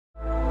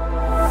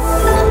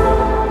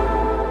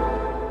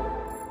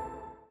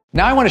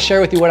Now I want to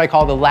share with you what I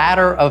call the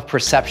ladder of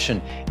perception.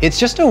 It's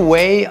just a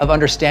way of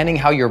understanding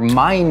how your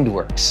mind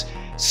works.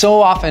 So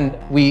often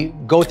we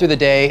go through the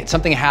day,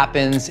 something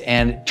happens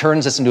and it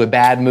turns us into a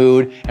bad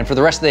mood, and for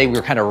the rest of the day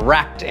we're kind of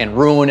wrecked and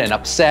ruined and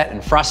upset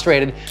and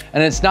frustrated,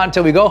 and it's not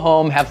until we go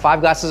home, have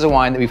 5 glasses of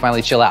wine that we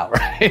finally chill out,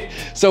 right?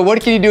 So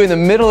what can you do in the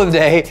middle of the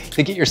day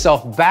to get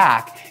yourself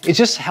back? It's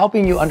just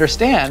helping you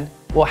understand,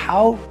 well,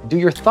 how do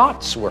your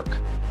thoughts work?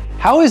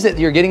 How is it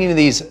that you're getting into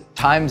these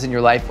times in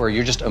your life where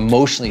you're just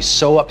emotionally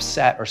so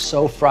upset or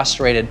so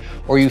frustrated,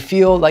 or you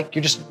feel like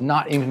you're just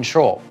not in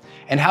control?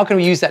 And how can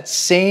we use that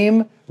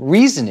same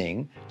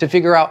reasoning to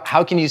figure out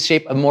how can you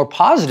shape a more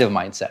positive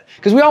mindset?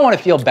 Because we all want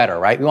to feel better,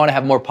 right? We want to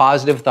have more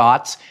positive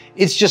thoughts.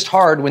 It's just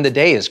hard when the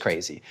day is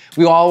crazy.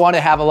 We all want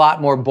to have a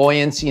lot more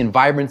buoyancy and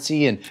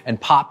vibrancy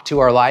and pop to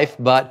our life,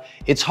 but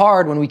it's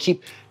hard when we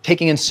keep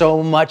taking in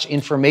so much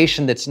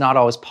information that's not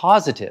always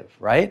positive,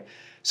 right?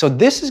 So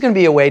this is going to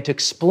be a way to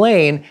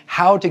explain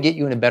how to get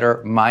you in a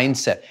better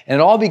mindset. And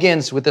it all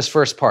begins with this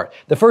first part.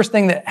 The first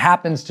thing that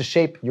happens to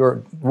shape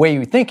your way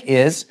you think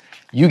is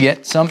you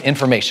get some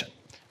information,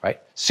 right?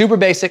 Super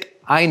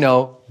basic, I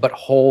know, but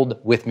hold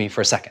with me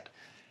for a second.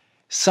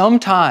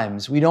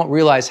 Sometimes we don't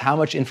realize how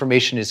much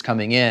information is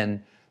coming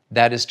in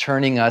that is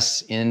turning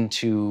us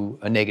into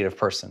a negative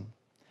person.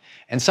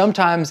 And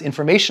sometimes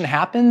information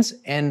happens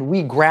and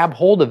we grab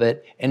hold of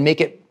it and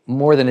make it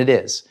more than it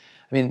is.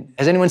 I mean,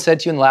 has anyone said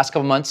to you in the last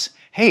couple months,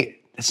 hey,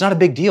 it's not a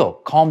big deal,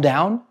 calm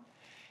down?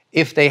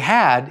 If they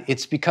had,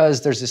 it's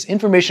because there's this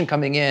information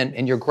coming in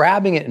and you're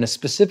grabbing it in a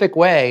specific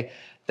way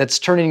that's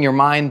turning your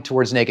mind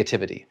towards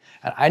negativity.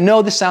 I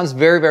know this sounds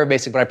very, very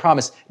basic, but I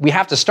promise we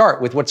have to start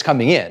with what's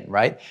coming in,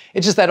 right?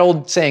 It's just that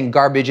old saying,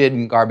 garbage in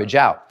and garbage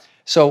out.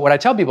 So what I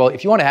tell people,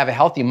 if you want to have a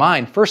healthy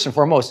mind, first and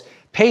foremost,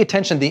 pay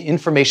attention to the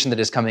information that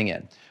is coming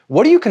in.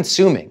 What are you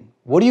consuming?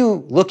 What are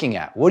you looking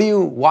at? What are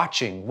you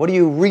watching? What are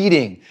you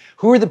reading?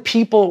 Who are the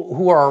people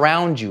who are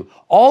around you?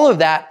 All of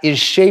that is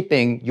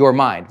shaping your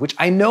mind, which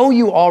I know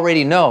you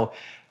already know.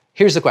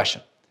 Here's the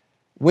question.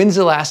 When's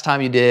the last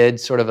time you did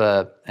sort of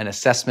an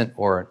assessment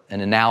or an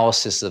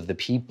analysis of the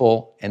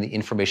people and the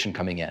information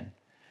coming in?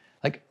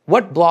 Like,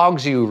 what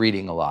blogs are you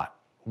reading a lot?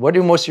 What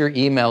do most of your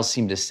emails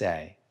seem to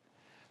say?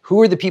 Who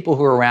are the people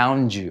who are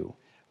around you?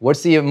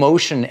 What's the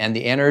emotion and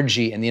the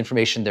energy and the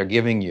information they're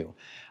giving you?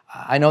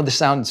 I know this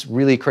sounds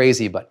really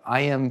crazy, but I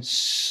am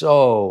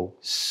so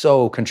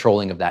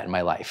controlling of that in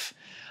my life.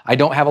 I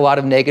don't have a lot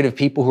of negative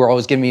people who are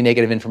always giving me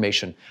negative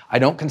information. I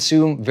don't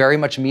consume very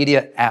much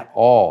media at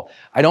all.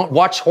 I don't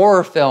watch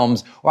horror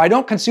films, or I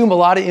don't consume a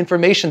lot of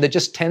information that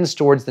just tends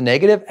towards the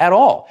negative at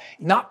all.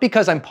 Not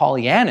because I'm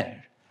Pollyanna,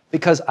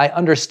 because I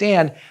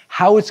understand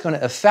how it's going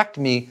to affect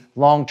me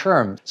long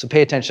term. So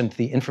pay attention to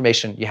the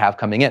information you have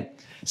coming in.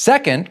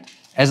 Second,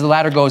 as the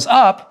ladder goes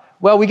up,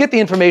 well, we get the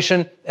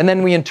information and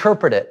then we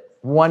interpret it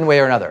one way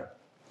or another.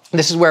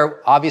 This is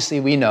where obviously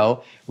we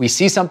know we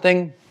see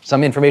something,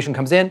 some information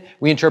comes in,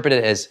 we interpret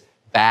it as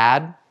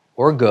bad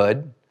or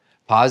good,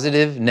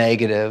 positive,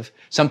 negative,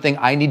 something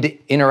I need to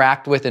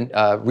interact with and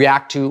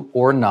react to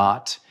or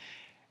not.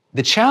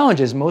 The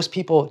challenge is most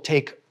people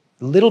take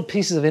little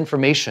pieces of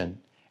information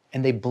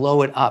and they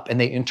blow it up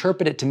and they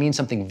interpret it to mean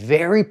something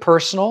very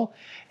personal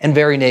and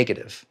very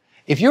negative.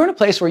 If you're in a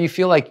place where you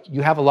feel like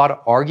you have a lot of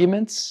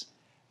arguments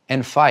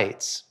and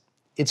fights,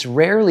 it's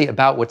rarely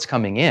about what's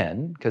coming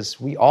in,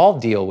 because we all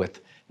deal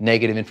with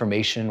negative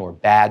information or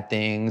bad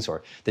things,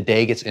 or the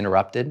day gets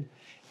interrupted.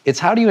 It's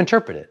how do you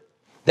interpret it?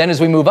 Then as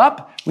we move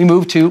up, we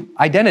move to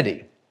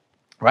identity,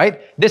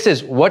 right? This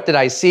is, what did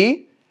I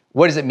see?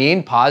 What does it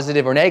mean,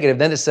 positive or negative?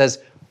 Then it says,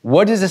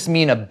 what does this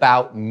mean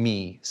about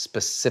me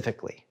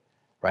specifically,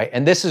 right?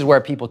 And this is where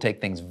people take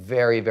things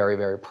very, very,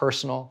 very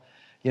personal.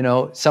 You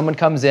know, someone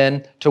comes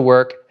in to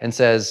work and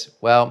says,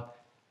 well,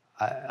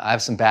 I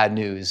have some bad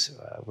news.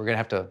 We're going to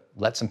have to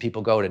let some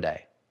people go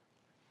today.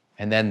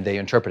 And then they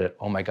interpret it,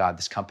 oh my God,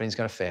 this company's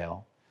going to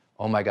fail.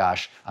 Oh my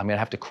gosh, I'm going to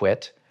have to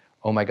quit.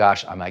 Oh my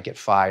gosh, I might get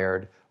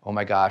fired. Oh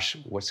my gosh,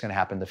 what's going to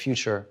happen in the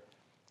future?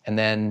 And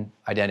then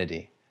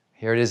identity.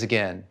 Here it is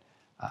again.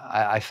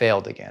 I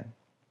failed again.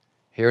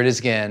 Here it is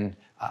again.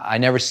 I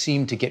never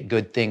seem to get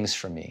good things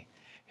from me.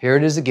 Here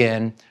it is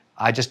again.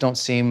 I just don't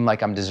seem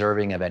like I'm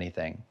deserving of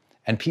anything.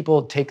 And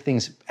people take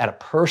things at a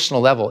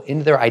personal level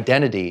into their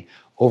identity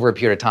over a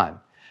period of time.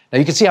 Now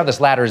you can see how this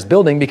ladder is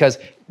building, because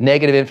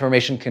negative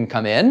information can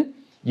come in,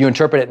 you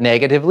interpret it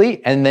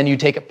negatively, and then you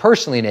take it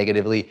personally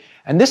negatively.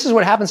 And this is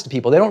what happens to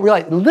people. They don't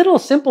realize little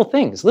simple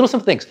things.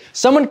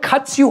 Someone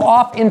cuts you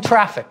off in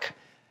traffic.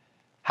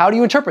 How do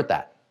you interpret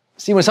that?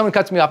 See, when someone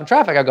cuts me off in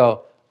traffic, I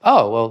go,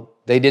 oh, well,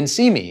 they didn't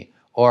see me.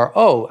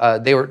 Or,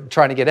 they were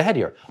trying to get ahead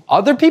here.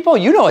 Other people,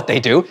 you know what they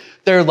do.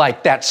 They're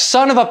like, that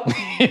son of a,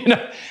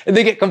 and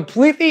they get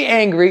completely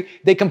angry.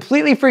 They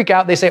completely freak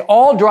out. They say,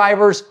 all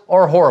drivers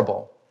are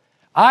horrible.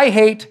 I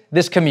hate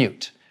this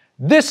commute.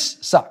 This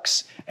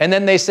sucks. And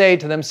then they say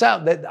to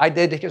themselves, that I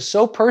did it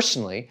so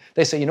personally,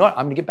 they say, you know what,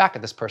 I'm going to get back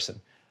at this person.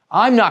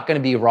 I'm not going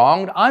to be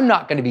wronged. I'm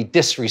not going to be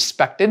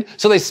disrespected.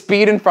 So they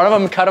speed in front of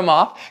them and cut them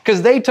off,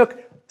 because they took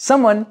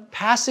someone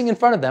passing in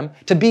front of them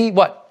to be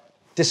what?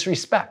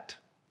 disrespect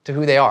to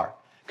who they are.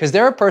 Because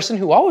they're a person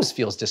who always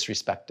feels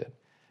disrespected.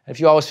 And if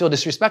you always feel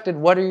disrespected,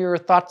 what are your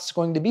thoughts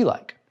going to be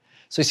like?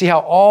 So you see how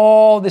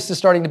all this is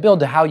starting to build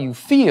to how you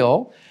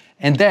feel,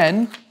 and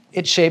then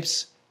it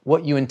shapes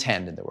what you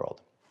intend in the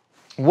world.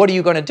 What are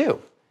you going to do?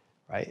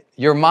 Right?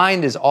 Your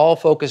mind is all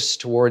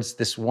focused towards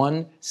this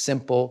one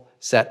simple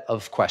set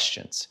of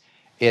questions.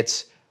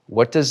 It's,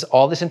 what does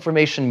all this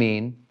information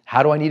mean?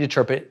 How do I need to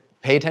interpret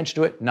it? Pay attention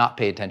to it, not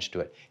pay attention to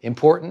it.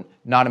 Important,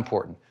 not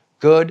important.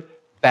 Good,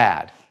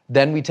 bad.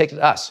 Then we take it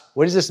to us.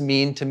 What does this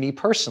mean to me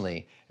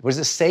personally? What does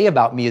it say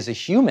about me as a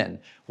human?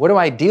 What am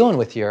I dealing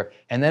with here?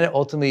 And then it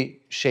ultimately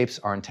shapes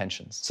our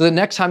intentions. So the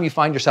next time you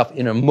find yourself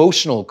in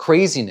emotional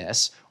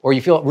craziness, or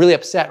you feel really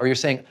upset, or you're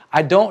saying,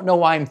 I don't know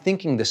why I'm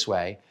thinking this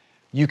way,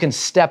 you can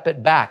step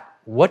it back.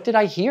 What did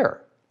I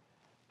hear?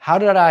 How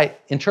did I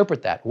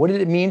interpret that? What did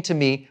it mean to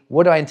me?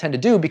 What do I intend to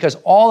do? Because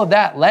all of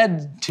that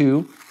led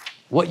to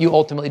what you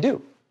ultimately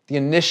do, the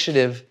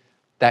initiative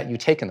that you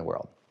take in the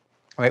world,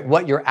 right?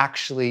 What you're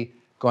actually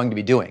going to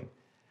be doing.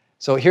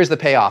 So here's the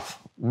payoff.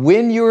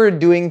 When you're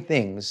doing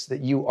things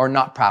that you are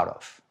not proud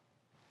of,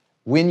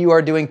 when you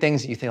are doing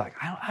things that you think like,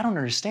 I don't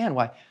understand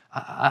why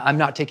I'm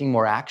not taking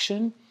more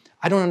action.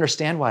 I don't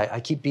understand why I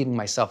keep beating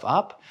myself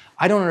up.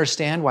 I don't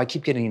understand why I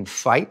keep getting in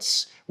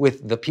fights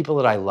with the people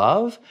that I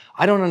love.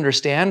 I don't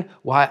understand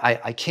why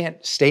I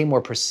can't stay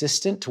more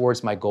persistent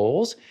towards my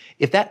goals.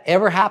 If that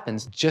ever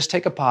happens, just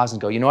take a pause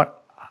and go, you know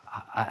what?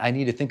 I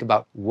need to think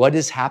about what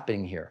is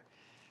happening here.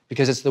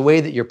 Because it's the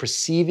way that you're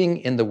perceiving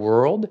in the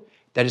world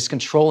that is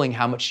controlling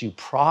how much you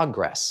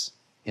progress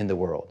in the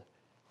world,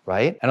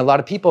 right? And a lot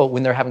of people,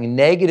 when they're having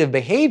negative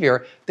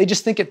behavior, they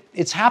just think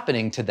it's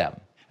happening to them.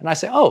 And I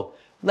say, oh,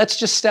 let's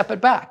just step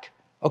it back.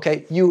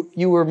 Okay,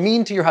 you were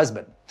mean to your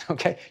husband,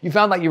 okay? You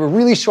found like you were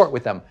really short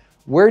with them.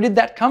 Where did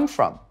that come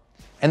from?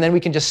 And then we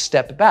can just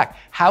step it back.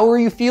 How are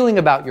you feeling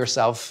about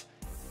yourself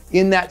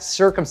in that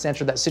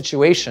circumstance or that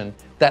situation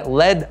that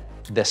led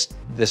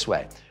this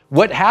way?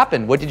 What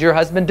happened? What did your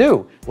husband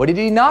do? What did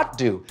he not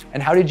do?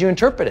 And how did you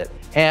interpret it?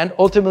 And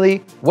ultimately,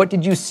 what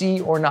did you see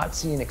or not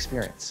see and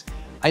experience?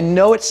 I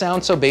know it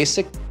sounds so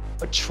basic,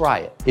 but try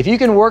it. If you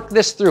can work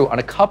this through on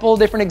a couple of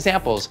different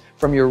examples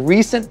from your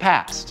recent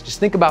past, just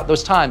think about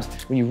those times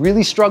when you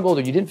really struggled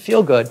or you didn't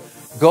feel good,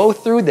 go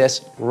through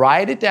this,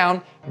 write it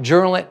down,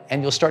 journal it,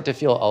 and you'll start to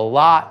feel a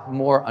lot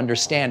more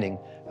understanding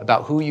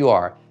about who you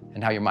are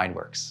and how your mind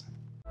works.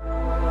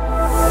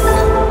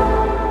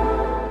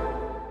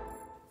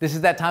 This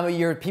is that time of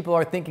year people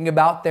are thinking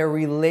about their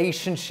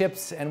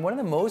relationships, and one of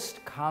the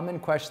most common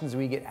questions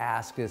we get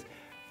asked is,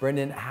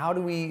 Brendon, how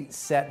do we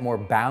set more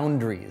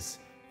boundaries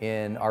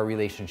in our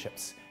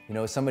relationships? You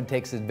know, someone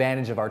takes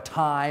advantage of our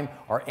time,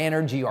 our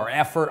energy, our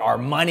effort, our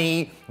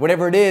money,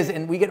 whatever it is,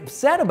 and we get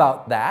upset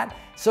about that.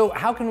 So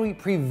how can we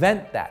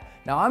prevent that?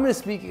 Now, I'm going to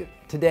speak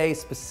today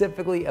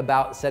specifically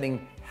about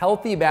setting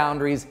healthy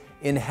boundaries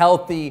in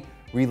healthy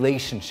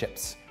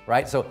relationships.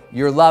 Right? So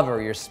your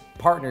lover, your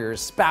partner, your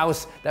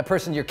spouse, that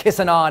person you're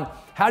kissing on,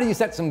 how do you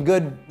set some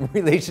good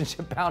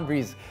relationship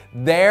boundaries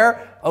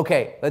there?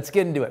 Okay, let's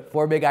get into it.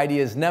 4 big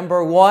ideas.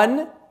 Number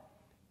 1,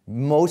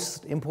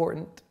 most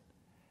important,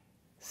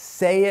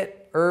 say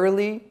it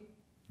early.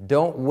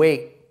 Don't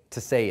wait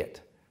to say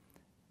it.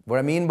 What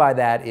I mean by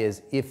that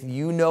is if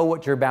you know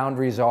what your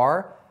boundaries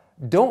are,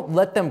 don't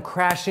let them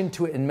crash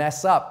into it and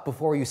mess up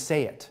before you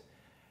say it.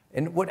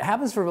 And what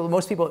happens for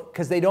most people,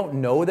 because they don't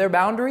know their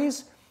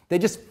boundaries, they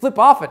just flip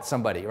off at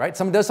somebody, right?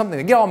 Someone does something,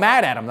 they get all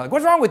mad at them. They're like,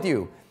 what's wrong with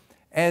you?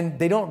 And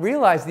they don't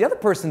realize the other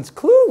person's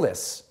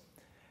clueless.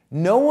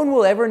 No one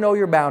will ever know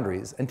your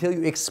boundaries until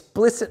you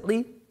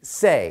explicitly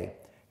say,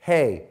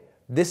 hey,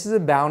 this is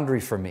a boundary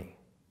for me.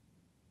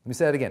 Let me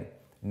say that again.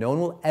 No one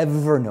will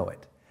ever know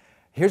it.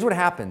 Here's what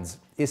happens,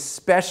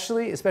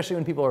 especially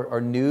when people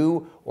are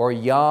new or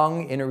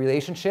young in a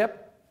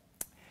relationship,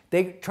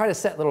 they try to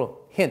set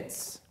little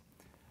hints.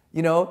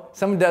 You know,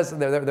 someone does,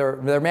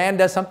 their man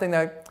does something,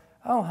 they're like,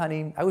 oh,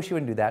 honey, I wish you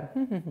wouldn't do that.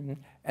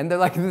 And they're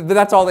like,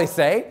 that's all they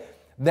say.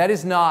 That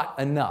is not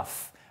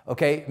enough,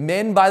 okay?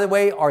 Men, by the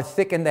way, are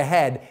thick in the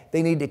head.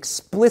 They need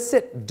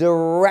explicit,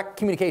 direct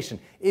communication.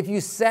 If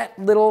you set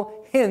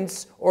little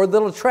hints or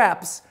little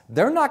traps,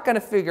 they're not going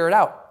to figure it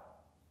out,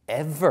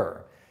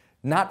 ever.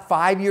 Not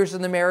 5 years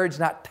in the marriage,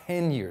 not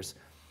 10 years.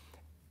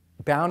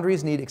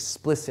 Boundaries need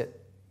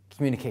explicit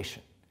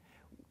communication.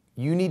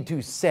 You need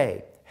to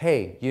say,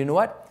 hey, you know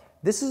what?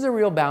 This is a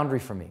real boundary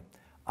for me.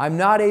 I'm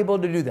not able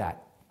to do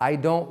that. I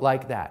don't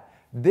like that.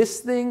 This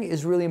thing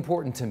is really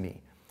important to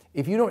me.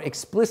 If you don't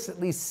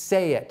explicitly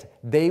say it,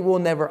 they will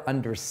never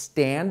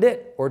understand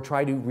it or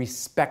try to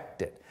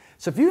respect it.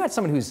 So if you got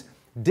someone who's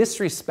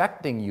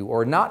disrespecting you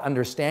or not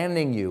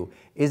understanding you,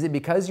 is it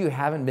because you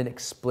haven't been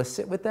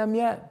explicit with them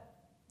yet?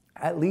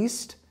 At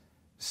least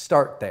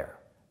start there.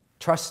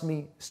 Trust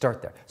me,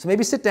 start there. So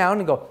maybe sit down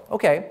and go,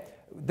 okay,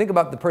 think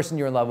about the person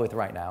you're in love with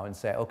right now and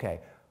say, okay,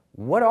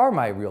 what are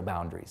my real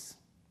boundaries?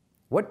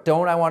 What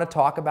don't I want to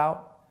talk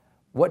about?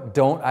 What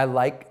don't I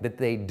like that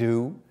they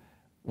do?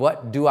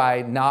 What do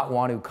I not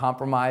want to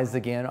compromise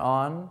again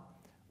on?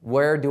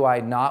 Where do I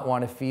not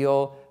want to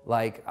feel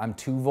like I'm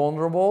too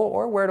vulnerable,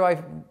 or where do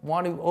I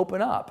want to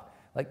open up?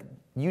 Like,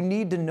 you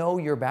need to know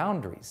your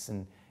boundaries.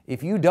 And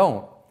if you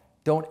don't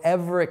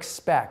ever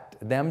expect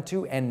them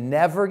to, and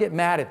never get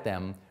mad at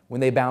them when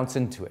they bounce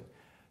into it.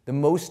 The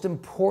most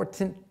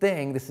important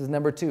thing, this is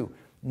number 2,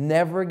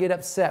 never get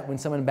upset when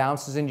someone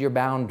bounces into your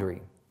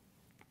boundary,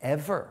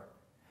 ever.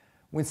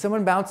 When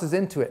someone bounces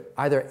into it,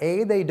 either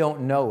A, they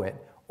don't know it,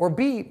 or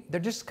B,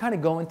 they're just kind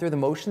of going through the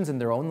motions in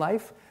their own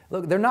life.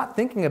 Look, they're not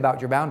thinking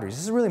about your boundaries.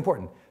 This is really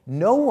important.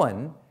 No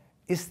one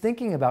is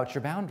thinking about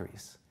your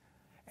boundaries.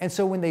 And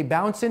so when they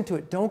bounce into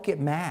it, don't get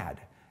mad.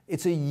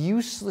 It's a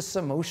useless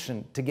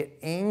emotion to get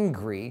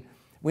angry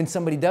when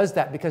somebody does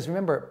that, because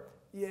remember,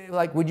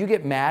 like, would you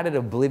get mad at an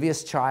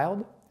oblivious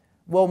child?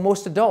 Well,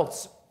 most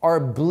adults are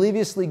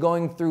obliviously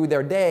going through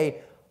their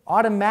day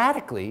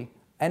automatically,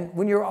 and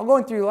when you're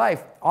going through your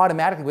life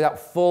automatically without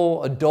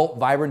full adult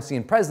vibrancy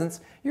and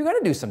presence, you're going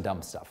to do some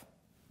dumb stuff.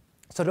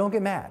 So don't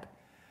get mad.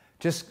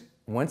 Just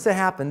once it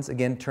happens,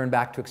 again, turn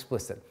back to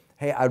explicit.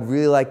 Hey, I'd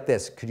really like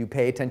this. Could you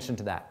pay attention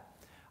to that?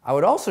 I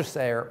would also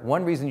say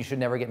one reason you should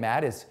never get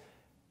mad is,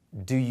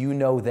 do you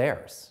know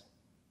theirs?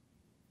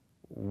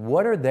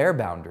 What are their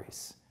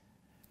boundaries?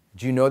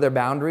 Do you know their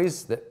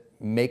boundaries that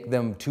make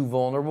them too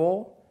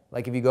vulnerable?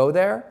 Like, if you go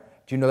there,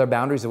 do you know their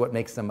boundaries of what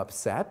makes them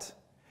upset?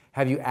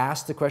 Have you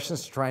asked the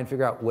questions to try and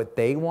figure out what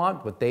they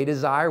want, what they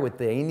desire, what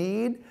they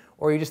need?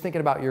 Or are you just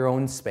thinking about your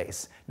own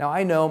space? Now,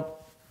 I know,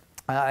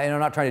 and I'm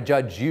not trying to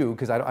judge you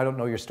because I don't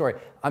know your story.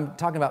 I'm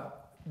talking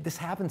about, this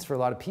happens for a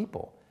lot of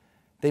people.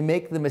 They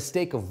make the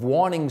mistake of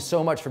wanting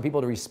so much for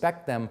people to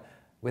respect them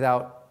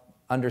without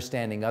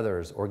understanding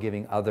others or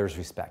giving others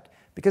respect.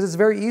 Because it's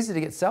very easy to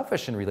get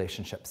selfish in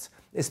relationships,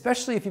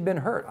 especially if you've been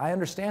hurt. I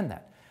understand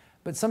that.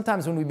 But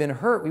sometimes when we've been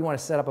hurt, we want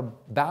to set up a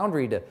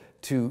boundary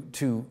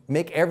to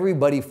make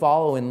everybody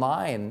fall in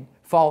line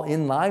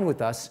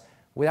with us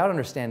without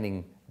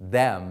understanding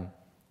them,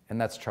 and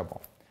that's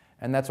trouble.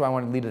 And that's why I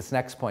want to lead to this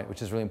next point,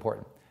 which is really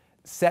important.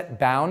 Set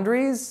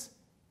boundaries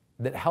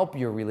that help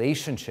your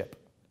relationship,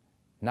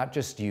 not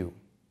just you.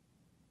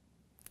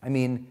 I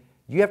mean,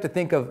 you have to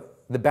think of,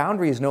 the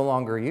boundary is no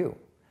longer you,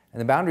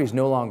 and the boundary is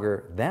no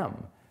longer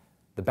them.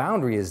 The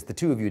boundary is the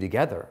two of you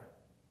together.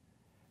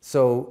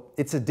 So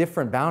it's a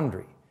different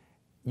boundary.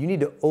 You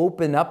need to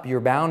open up your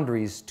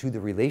boundaries to the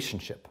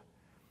relationship.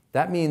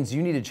 That means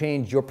you need to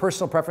change your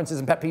personal preferences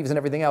and pet peeves and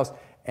everything else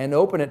and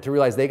open it to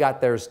realize they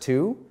got theirs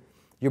too.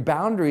 Your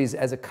boundaries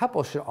as a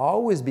couple should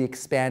always be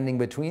expanding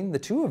between the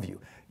two of you.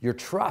 Your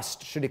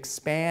trust should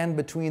expand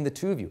between the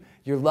two of you.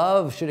 Your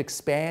love should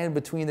expand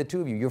between the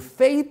two of you. Your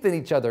faith in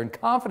each other and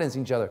confidence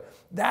in each other,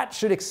 that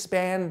should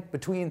expand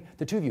between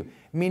the two of you.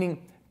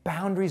 Meaning,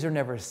 boundaries are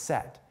never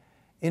set.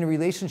 In a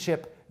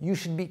relationship, you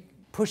should be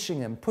pushing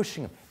them.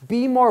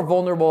 Be more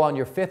vulnerable on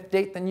your 5th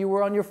date than you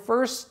were on your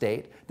 1st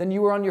date, than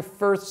you were on your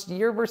 1st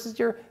year versus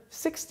your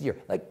 6th year.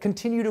 Like,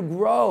 continue to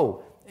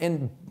grow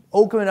and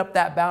open up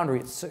that boundary.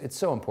 It's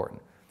so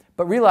important.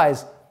 But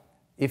realize,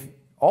 if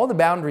all the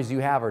boundaries you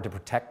have are to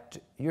protect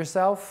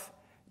yourself,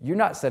 you're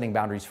not setting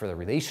boundaries for the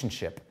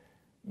relationship.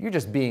 You're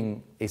just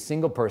being a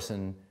single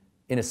person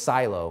in a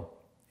silo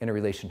in a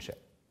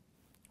relationship.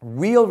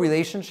 Real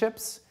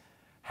relationships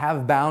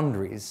have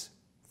boundaries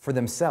for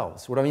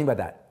themselves. What do I mean by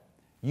that?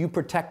 You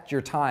protect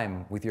your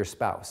time with your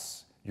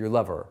spouse, your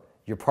lover,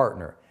 your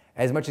partner,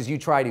 as much as you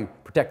try to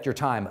protect your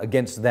time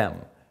against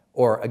them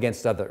or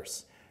against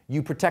others.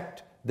 You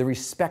protect the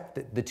respect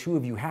that the two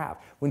of you have.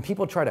 When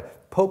people try to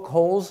poke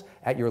holes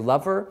at your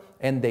lover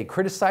and they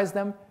criticize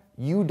them,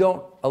 you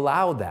don't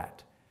allow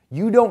that.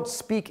 You don't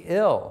speak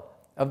ill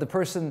of the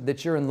person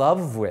that you're in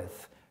love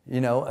with.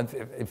 You know,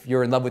 if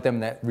you're in love with them,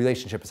 that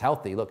relationship is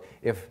healthy. Look,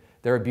 if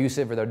they're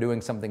abusive or they're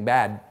doing something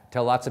bad,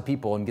 tell lots of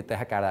people and get the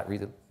heck out of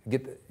that,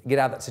 get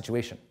out of that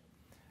situation.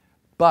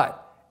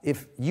 But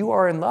if you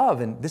are in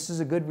love and this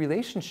is a good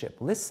relationship,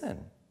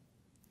 listen.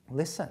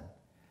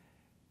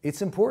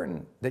 It's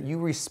important that you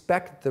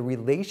respect the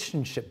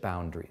relationship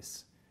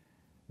boundaries,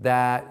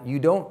 that you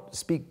don't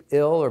speak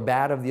ill or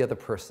bad of the other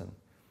person,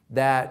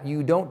 that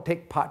you don't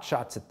take pot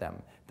shots at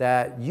them,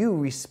 that you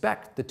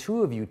respect the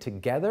two of you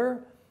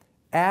together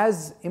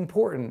as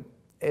important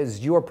as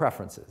your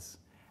preferences,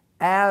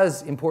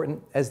 as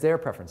important as their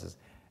preferences,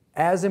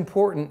 as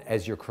important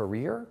as your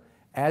career,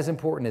 as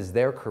important as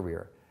their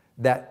career,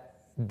 that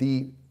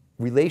the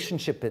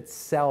relationship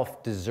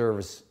itself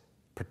deserves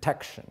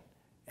protection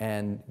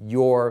and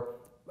your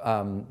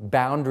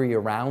boundary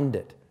around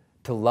it,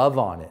 to love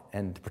on it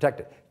and to protect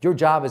it. Your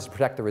job is to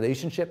protect the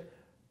relationship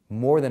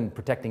more than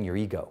protecting your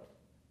ego.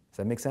 Does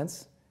that make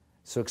sense?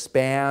 So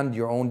expand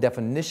your own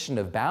definition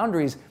of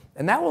boundaries,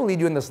 and that will lead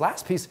you in this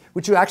last piece,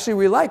 which you actually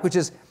really like, which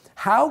is,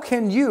 how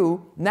can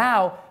you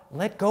now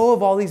let go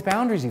of all these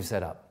boundaries you've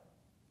set up?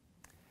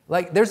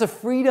 Like, there's a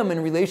freedom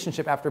in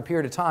relationship after a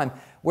period of time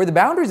where the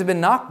boundaries have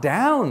been knocked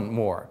down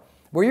more,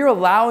 where you're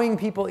allowing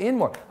people in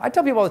more. I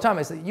tell people all the time,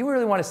 I say, you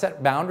really want to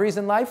set boundaries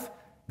in life?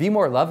 Be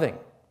more loving.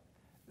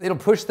 It'll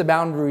push the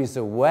boundaries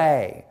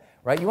away,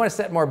 right? You want to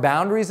set more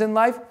boundaries in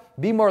life?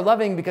 Be more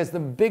loving, because the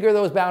bigger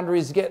those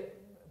boundaries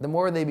get, the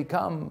more they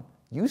become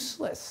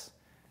useless.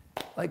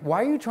 Like,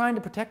 why are you trying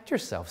to protect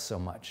yourself so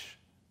much?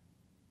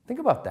 Think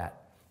about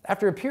that.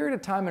 After a period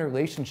of time in a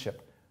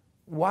relationship,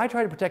 why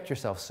try to protect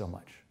yourself so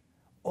much?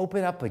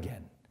 Open up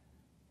again.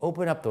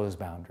 Open up those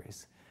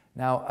boundaries.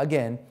 Now,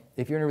 again,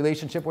 if you're in a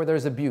relationship where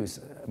there's abuse,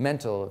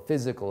 mental,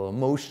 physical,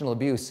 emotional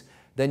abuse,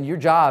 then your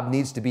job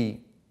needs to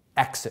be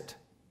exit,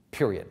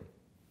 period.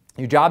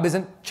 Your job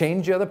isn't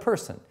change the other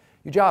person.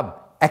 Your job,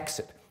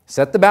 exit.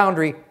 Set the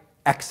boundary,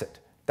 exit.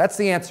 That's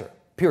the answer,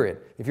 period.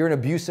 If you're in an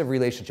abusive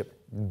relationship,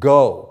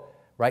 go,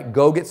 right?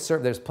 Go get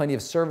served. There's plenty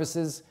of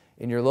services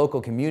in your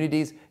local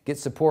communities. Get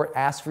support,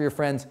 ask for your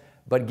friends,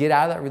 but get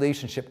out of that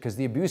relationship because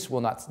the abuse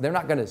will not, they're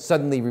not going to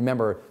suddenly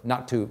remember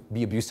not to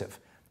be abusive.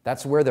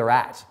 That's where they're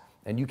at,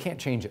 and you can't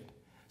change it.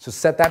 So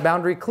set that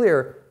boundary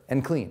clear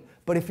and clean.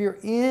 But if you're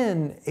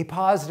in a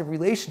positive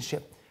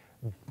relationship,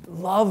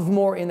 love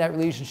more in that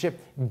relationship,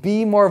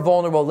 be more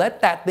vulnerable,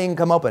 let that thing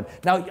come open.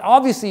 Now,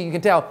 obviously, you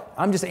can tell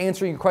I'm just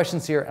answering your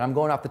questions here, and I'm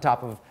going off the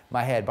top of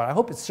my head, but I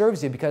hope it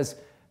serves you because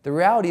the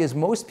reality is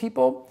most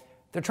people,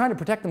 they're trying to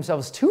protect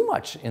themselves too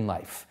much in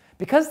life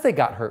because they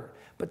got hurt.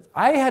 But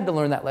I had to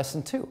learn that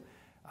lesson too.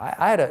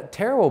 I had a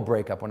terrible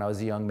breakup when I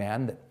was a young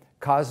man that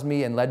caused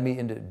me and led me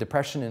into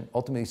depression and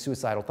ultimately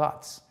suicidal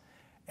thoughts.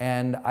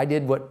 And I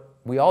did what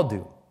we all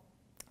do.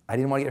 I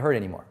didn't want to get hurt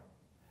anymore.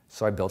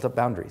 So I built up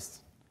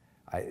boundaries.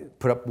 I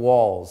put up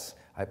walls.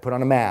 I put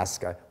on a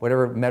mask.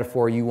 Whatever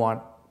metaphor you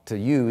want to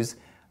use,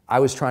 I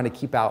was trying to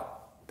keep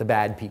out the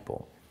bad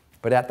people,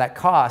 but at that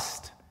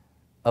cost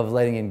of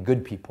letting in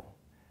good people.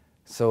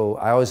 So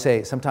I always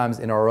say sometimes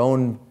in our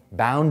own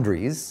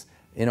boundaries,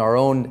 in our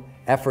own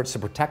efforts to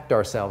protect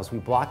ourselves, we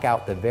block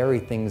out the very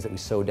things that we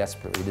so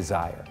desperately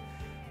desire.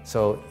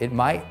 So it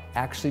might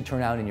actually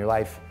turn out in your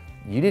life,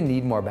 you didn't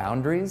need more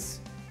boundaries,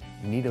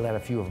 you need to let a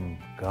few of them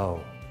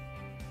go.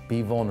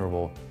 Be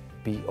vulnerable,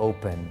 be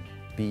open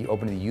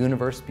to the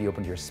universe, be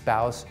open to your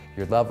spouse,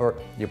 your lover,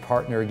 your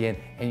partner again,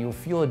 and you'll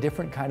feel a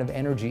different kind of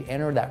energy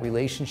enter that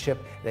relationship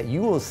that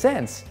you will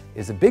sense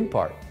is a big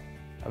part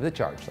of the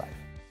charged life.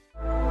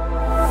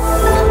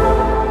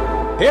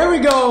 Here we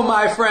go,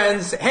 my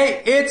friends.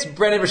 Hey, it's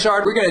Brendon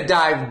Burchard. We're going to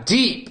dive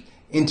deep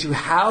into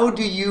how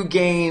do you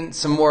gain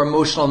some more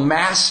emotional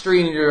mastery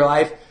in your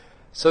life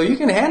so you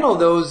can handle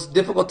those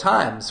difficult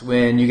times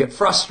when you get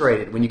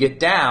frustrated, when you get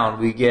down,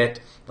 we get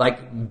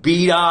like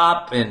beat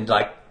up and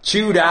like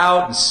chewed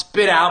out and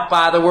spit out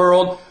by the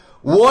world.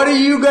 What are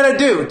you going to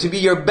do to be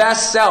your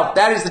best self?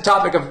 That is the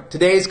topic of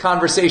today's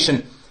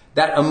conversation.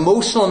 That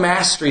emotional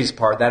masteries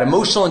part, that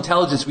emotional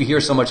intelligence we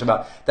hear so much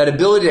about, that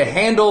ability to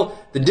handle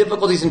the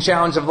difficulties and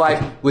challenges of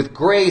life with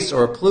grace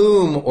or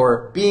aplomb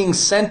or being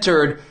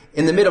centered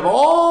in the middle of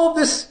all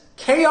this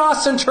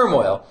chaos and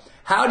turmoil.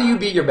 How do you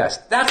be your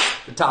best? That's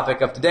the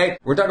topic of today.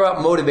 We're talking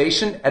about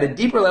motivation at a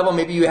deeper level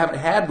maybe you haven't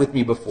had with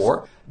me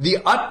before. The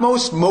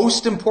utmost,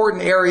 most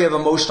important area of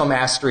emotional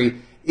mastery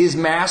is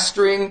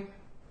mastering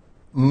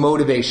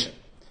motivation.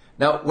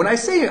 Now, when I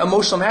say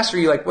emotional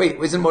mastery, you're like, wait,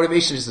 isn't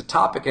motivation just a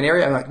topic, an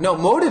area? I'm like, no,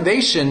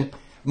 motivation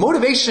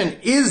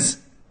is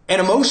an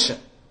emotion,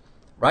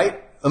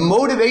 right? A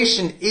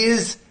motivation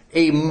is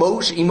a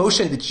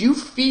emotion that you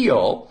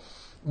feel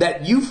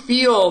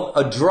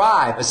a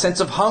drive, a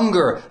sense of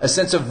hunger, a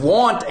sense of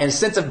want, and a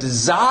sense of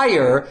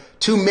desire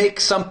to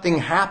make something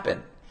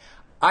happen.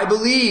 I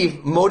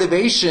believe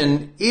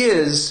motivation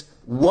is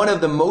one of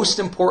the most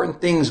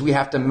important things we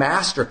have to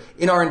master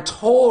in our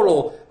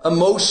total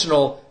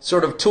emotional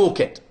sort of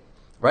toolkit,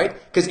 right?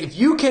 Because if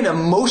you can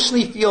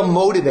emotionally feel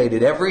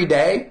motivated every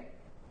day,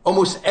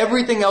 almost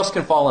everything else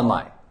can fall in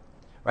line,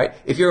 right?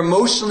 If you're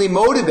emotionally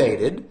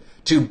motivated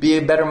to be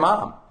a better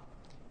mom,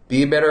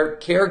 be a better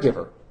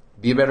caregiver,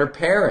 be a better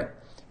parent,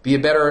 be a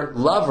better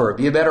lover,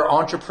 be a better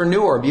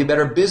entrepreneur, be a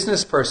better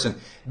business person,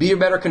 be a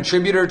better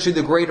contributor to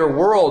the greater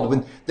world,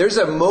 when there's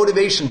a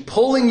motivation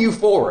pulling you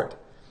forward,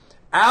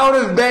 out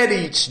of bed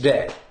each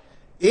day,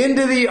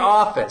 into the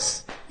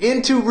office,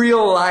 into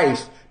real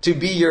life to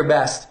be your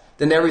best,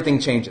 then everything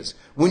changes.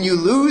 When you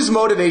lose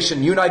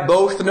motivation, you and I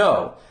both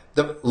know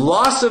the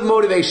loss of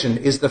motivation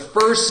is the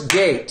first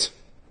gate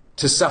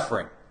to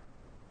suffering.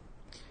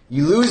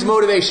 You lose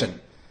motivation.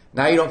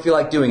 Now you don't feel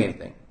like doing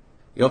anything.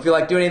 You don't feel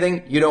like doing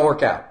anything, you don't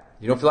work out.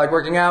 You don't feel like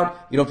working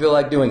out, you don't feel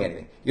like doing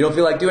anything. You don't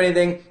feel like doing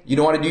anything, you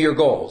don't want to do your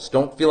goals.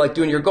 Don't feel like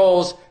doing your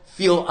goals,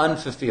 feel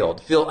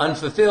unfulfilled. Feel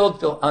unfulfilled,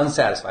 feel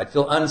unsatisfied.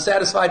 Feel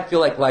unsatisfied, feel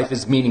like life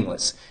is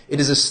meaningless. It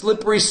is a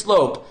slippery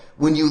slope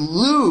when you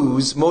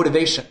lose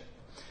motivation.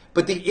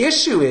 But the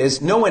issue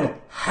is no one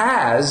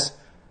has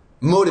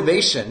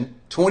motivation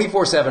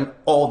 24/7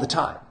 all the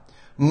time.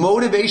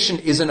 Motivation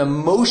is an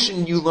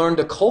emotion you learn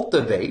to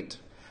cultivate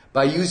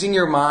by using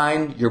your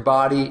mind, your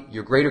body,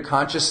 your greater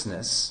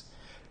consciousness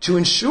to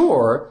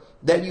ensure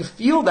that you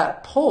feel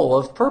that pull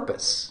of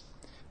purpose,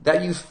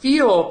 that you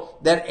feel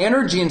that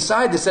energy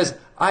inside that says,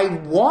 I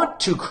want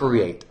to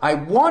create, I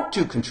want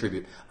to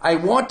contribute, I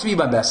want to be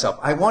my best self,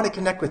 I want to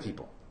connect with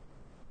people.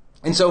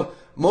 And so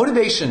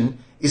motivation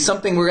is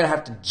something we're going to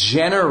have to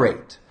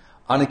generate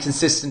on a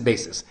consistent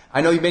basis.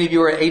 I know many of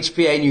you are at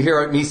HPA and you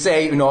hear me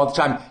say, all the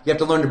time, you have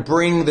to learn to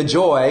bring the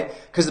joy,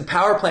 because the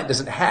power plant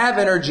doesn't have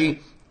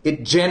energy,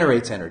 it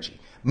generates energy.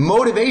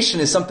 Motivation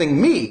is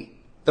something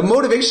the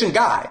motivation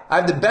guy, I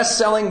have the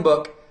best-selling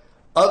book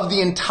of the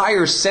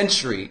entire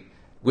century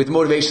with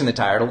motivation in the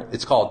title.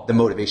 It's called The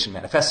Motivation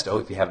Manifesto,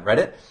 if you haven't read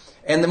it.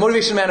 And the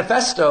Motivation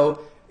Manifesto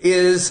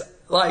is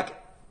like,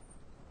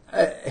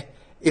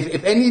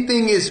 if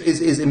anything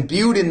is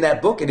imbued in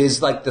that book, it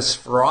is like this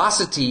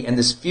ferocity and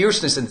this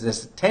fierceness and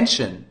this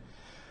attention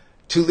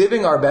to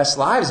living our best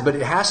lives, but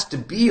it has to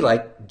be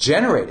like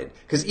generated.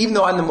 Because even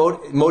though I'm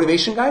the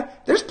motivation guy,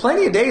 there's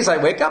plenty of days I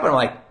wake up and I'm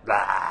like,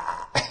 blah.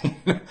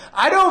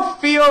 I don't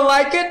feel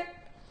like it.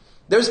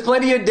 There's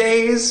plenty of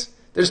days,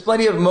 there's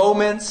plenty of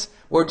moments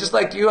where, just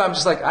like you, I'm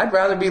just like, I'd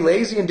rather be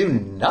lazy and do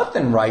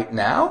nothing right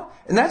now.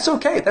 And that's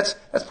okay. That's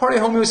part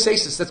of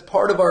homeostasis. That's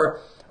part of our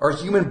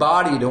human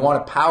body to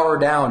want to power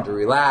down, to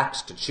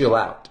relax, to chill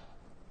out.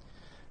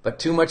 But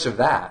too much of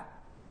that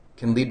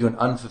can lead to an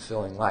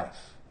unfulfilling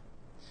life.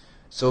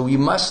 So you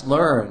must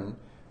learn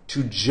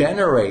to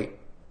generate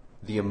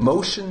the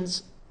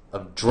emotions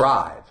of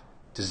drive,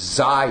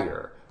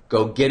 desire,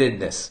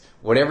 go-gettedness,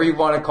 whatever you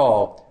want to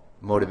call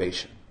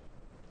motivation.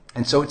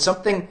 And so it's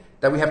something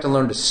that we have to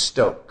learn to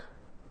stoke.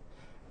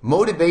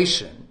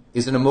 Motivation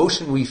is an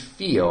emotion we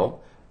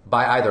feel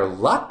by either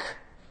luck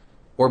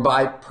or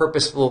by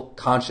purposeful,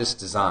 conscious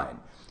design.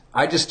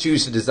 I just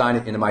choose to design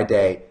it into my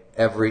day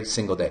every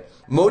single day.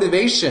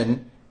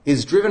 Motivation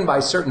is driven by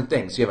certain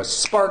things. You have a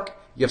spark,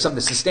 you have something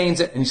that sustains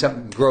it, and you have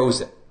something that grows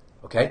it.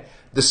 Okay?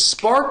 The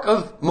spark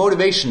of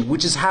motivation,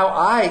 which is how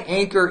I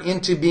anchor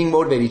into being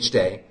motivated each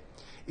day,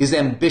 is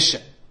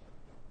ambition.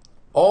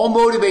 All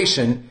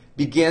motivation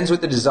begins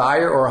with the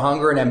desire or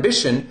hunger and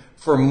ambition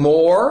for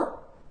more,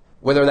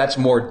 whether that's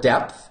more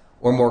depth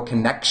or more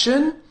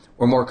connection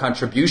or more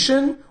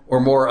contribution or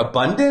more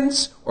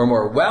abundance or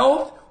more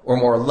wealth or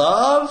more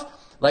love.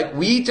 Like,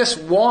 we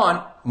just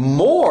want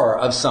more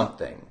of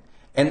something.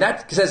 And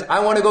that says, I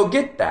want to go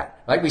get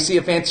that. Like, we see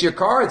a fancier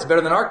car, it's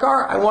better than our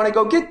car, I want to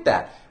go get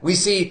that. We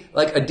see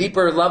like a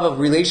deeper love of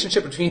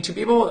relationship between two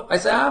people, I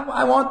say,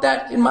 I want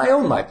that in my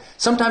own life.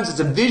 Sometimes it's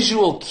a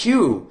visual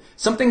cue.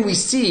 Something we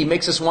see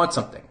makes us want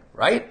something,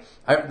 right?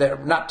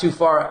 Not too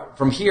far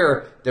from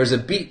here, there's a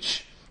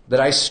beach that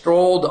I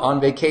strolled on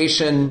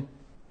vacation,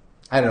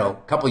 I don't know,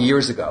 a couple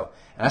years ago.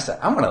 And I said,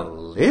 I want to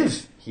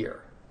live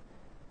here.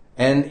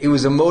 And it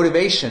was a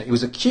motivation. It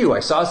was a cue.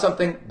 I saw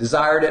something,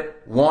 desired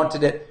it,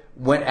 wanted it,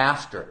 went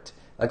after it.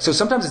 Like, so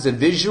sometimes it's a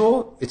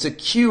visual, it's a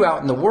cue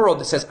out in the world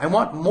that says, I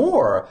want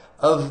more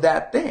of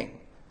that thing.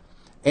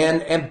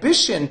 And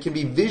ambition can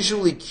be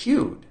visually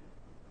cued.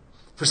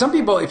 For some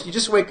people, if you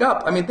just wake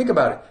up, I mean, think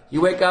about it.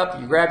 You wake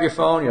up, you grab your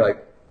phone, you're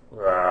like,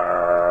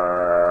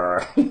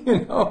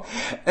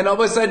 and all of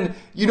a sudden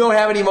you don't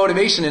have any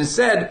motivation.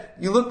 Instead,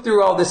 you look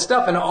through all this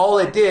stuff and all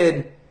it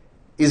did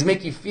is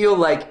make you feel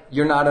like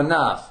you're not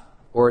enough,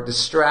 or it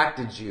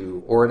distracted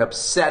you, or it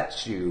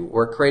upset you,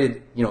 or it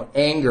created,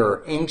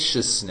 anger,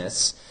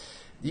 anxiousness.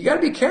 You got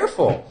to be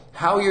careful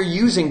how you're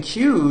using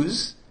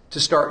cues to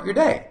start your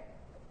day.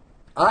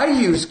 I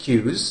use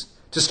cues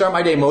to start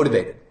my day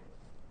motivated.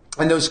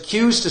 And those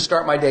cues to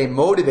start my day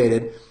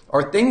motivated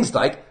are things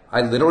like,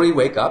 I literally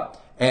wake up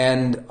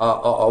and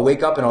I'll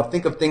wake up and I'll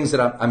think of things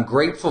that I'm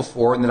grateful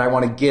for and that I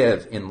want to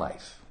give in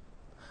life.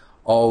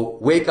 I'll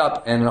wake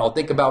up and I'll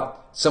think about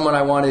someone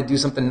I want to do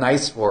something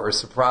nice for or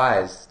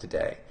surprise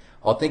today.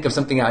 I'll think of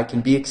something I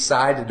can be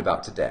excited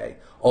about today.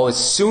 I'll, as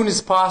soon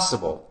as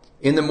possible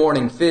in the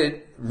morning,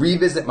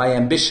 revisit my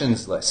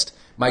ambitions list,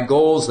 my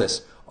goals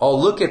list. I'll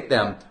look at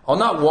them. I'll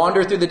not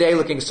wander through the day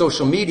looking at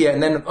social media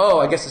and then,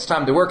 I guess it's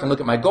time to work and look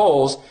at my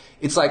goals.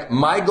 It's like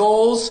my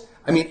goals,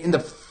 in the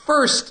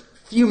first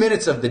few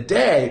minutes of the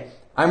day,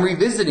 I'm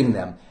revisiting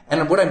them.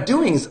 And what I'm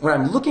doing is, when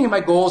I'm looking at my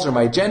goals or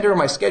my agenda or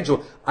my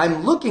schedule,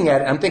 I'm looking at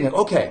it and I'm thinking,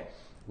 okay,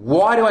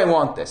 why do I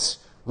want this?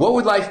 What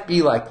would life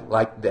be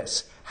like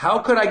this? How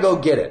could I go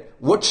get it?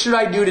 What should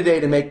I do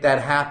today to make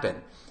that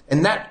happen?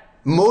 And that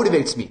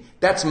motivates me.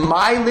 That's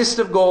my list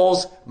of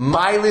goals,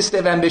 my list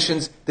of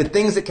ambitions, the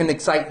things that can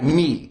excite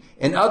me.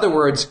 In other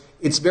words,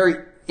 it's very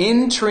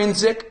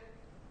intrinsic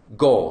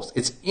goals.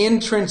 It's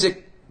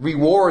intrinsic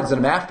rewards that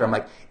I'm after. I'm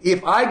like,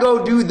 if I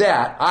go do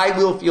that, I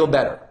will feel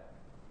better.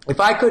 If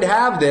I could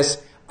have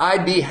this,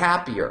 I'd be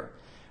happier,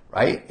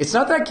 right? It's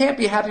not that I can't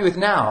be happy with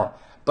now,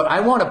 but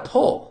I want to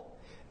pull.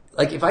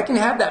 Like, if I can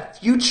have that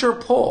future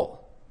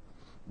pull,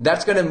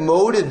 that's going to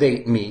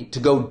motivate me to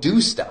go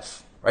do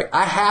stuff, right?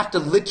 I have to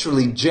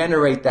literally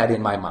generate that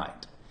in my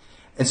mind.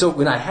 And so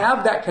when I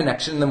have that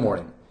connection in the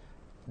morning,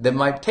 then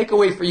my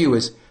takeaway for you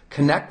is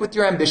connect with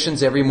your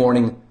ambitions every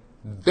morning,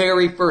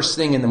 very first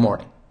thing in the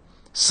morning.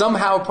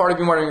 Somehow part of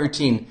your morning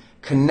routine,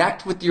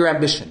 connect with your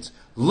ambitions.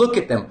 Look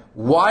at them.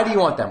 Why do you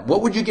want them?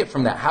 What would you get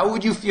from that? How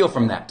would you feel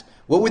from that?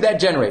 What would that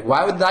generate?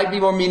 Why would life be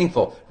more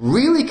meaningful?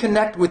 Really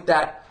connect with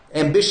that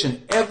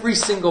ambition every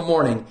single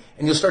morning,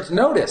 and you'll start to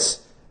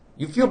notice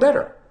you feel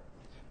better.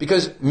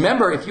 Because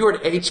remember, if you were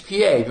at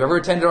HPA, if you've ever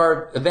attended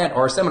our event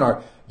or our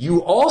seminar,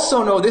 you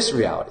also know this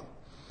reality.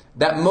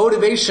 that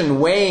motivation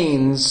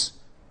wanes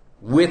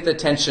with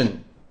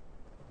attention.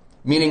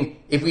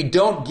 Meaning, if we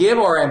don't give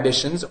our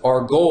ambitions,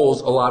 our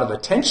goals, a lot of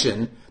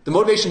attention, the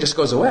motivation just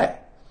goes away.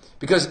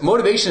 Because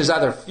motivation is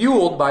either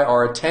fueled by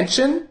our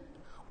attention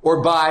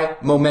or by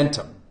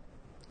momentum,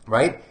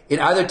 right? It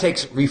either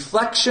takes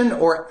reflection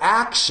or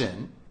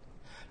action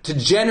to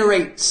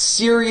generate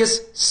serious,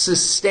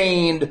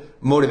 sustained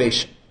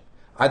motivation.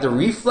 Either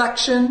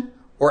reflection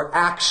or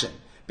action.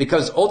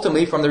 Because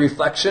ultimately, from the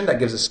reflection, that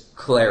gives us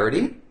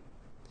clarity,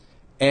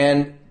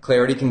 and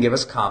clarity can give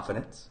us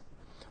confidence.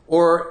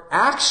 Or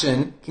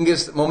action can give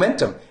us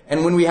momentum.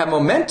 And when we have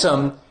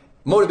momentum,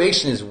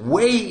 motivation is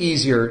way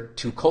easier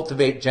to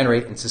cultivate,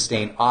 generate, and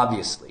sustain,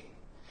 obviously.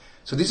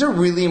 So these are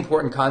really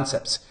important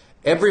concepts.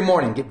 Every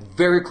morning, get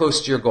very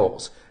close to your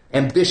goals.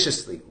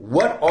 Ambitiously.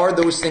 What are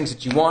those things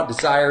that you want,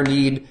 desire,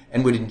 need,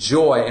 and would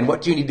enjoy, and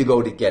what do you need to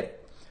go to get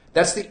it?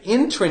 That's the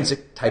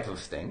intrinsic type of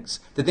things,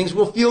 the things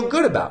we'll feel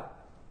good about,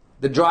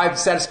 that drive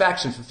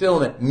satisfaction,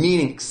 fulfillment,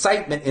 meaning,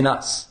 excitement in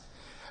us.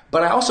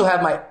 But I also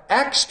have my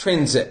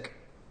extrinsic,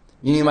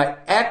 meaning my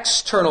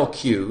external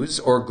cues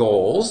or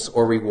goals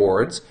or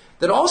rewards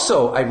that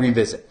also I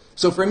revisit.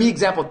 So for me,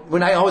 example,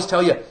 when I always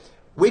tell you,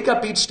 wake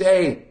up each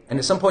day and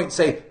at some point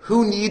say,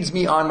 who needs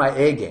me on my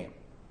A game?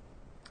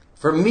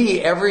 For me,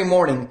 every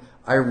morning,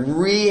 I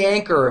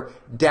re-anchor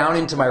down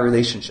into my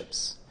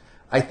relationships.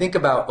 I think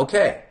about,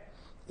 okay,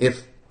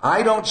 if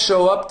I don't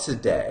show up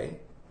today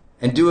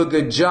and do a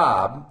good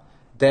job,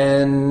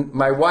 then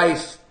my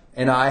wife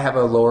and I have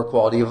a lower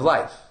quality of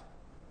life.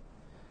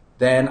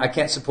 Then I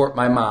can't support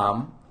my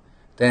mom.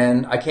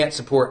 Then I can't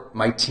support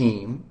my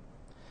team.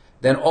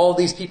 Then all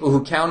these people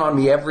who count on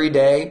me every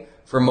day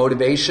for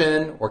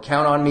motivation or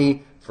count on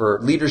me for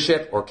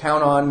leadership or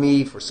count on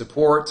me for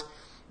support,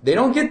 they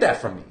don't get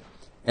that from me.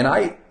 And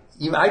I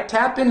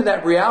tap into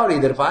that reality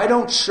that if I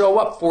don't show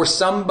up for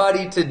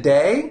somebody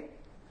today,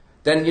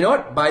 then you know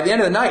what? By the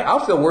end of the night,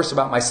 I'll feel worse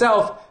about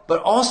myself,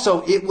 but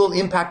also it will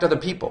impact other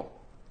people.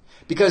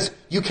 Because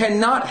you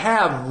cannot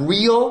have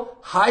real,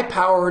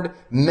 high-powered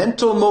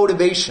mental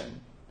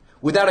motivation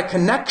without a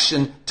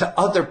connection to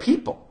other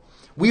people.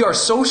 We are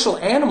social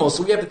animals,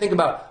 so we have to think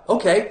about,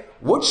 okay,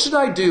 what should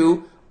I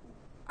do?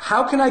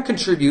 How can I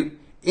contribute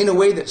in a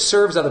way that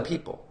serves other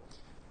people?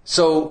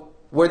 So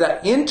where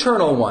that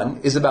internal one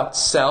is about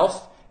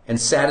self and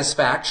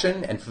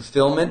satisfaction and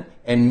fulfillment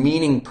and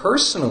meaning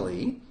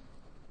personally,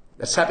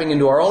 that's tapping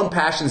into our own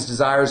passions,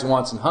 desires,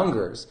 wants, and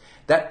hungers.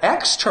 That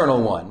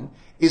external one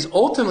is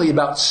ultimately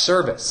about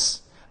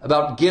service,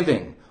 about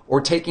giving or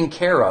taking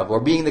care of or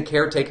being the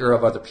caretaker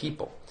of other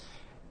people.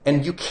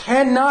 And you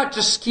cannot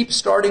just keep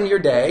starting your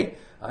day.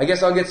 I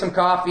guess I'll get some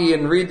coffee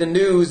and read the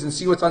news and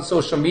see what's on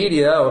social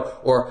media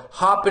or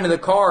hop into the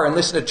car and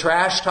listen to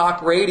trash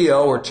talk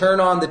radio or turn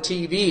on the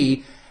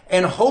TV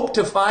and hope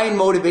to find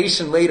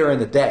motivation later in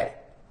the day.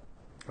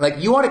 Like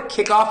you want to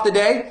kick off the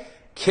day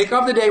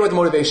with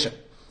motivation.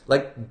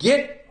 Like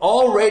get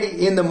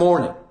already in the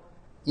morning,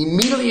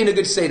 immediately in a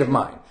good state of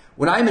mind.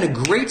 When I'm in a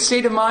great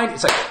state of mind,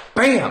 it's like,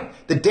 bam,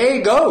 the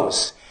day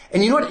goes.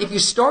 And you know what? If you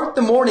start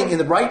the morning in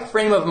the right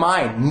frame of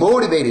mind,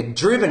 motivated,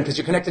 driven, because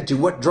you're connected to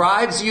what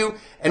drives you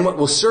and what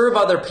will serve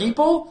other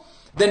people,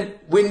 then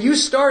when you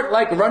start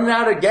like running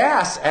out of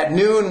gas at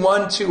noon,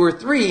 1, 2, or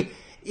 3,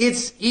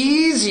 it's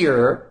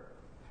easier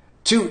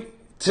to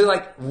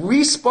like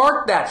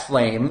re-spark that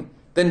flame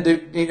than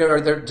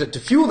to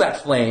fuel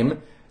that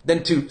flame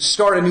than to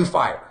start a new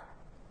fire.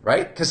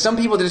 Right? Because some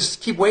people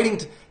just keep waiting.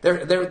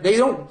 They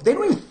don't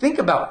even think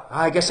about,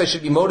 I guess I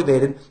should be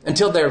motivated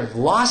until they've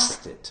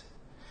lost it.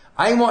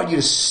 I want you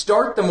to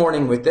start the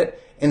morning with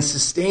it and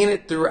sustain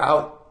it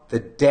throughout the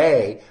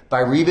day by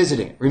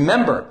revisiting it.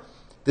 Remember,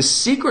 the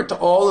secret to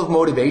all of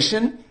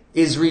motivation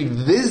is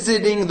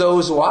revisiting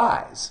those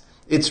whys.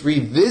 It's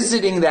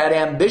revisiting that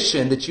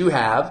ambition that you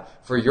have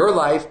for your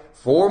life,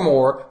 for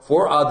more,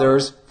 for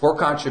others, for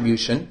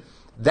contribution.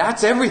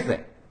 That's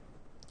everything.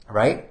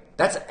 Right?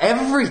 That's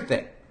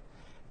everything.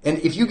 And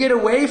if you get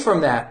away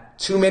from that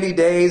too many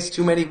days,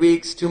 too many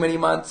weeks, too many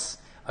months,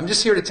 I'm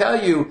just here to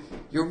tell you,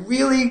 you're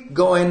really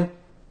going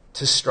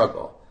to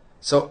struggle.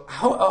 So I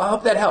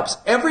hope that helps.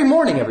 Every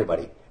morning,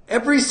 everybody,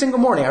 every single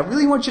morning, I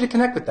really want you to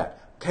connect with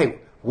that. Okay,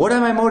 what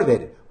am I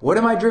motivated? What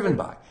am I driven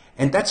by?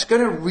 And that's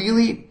going to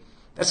really,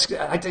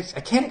 I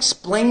can't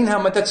explain how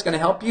much that's going to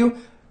help you.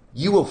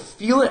 You will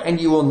feel it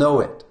and you will know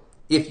it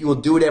if you will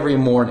do it every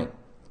morning.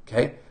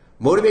 Okay?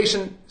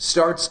 Motivation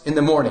starts in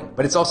the morning,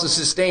 but it's also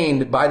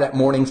sustained by that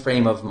morning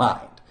frame of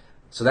mind.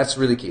 So that's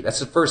really key. That's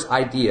the first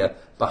idea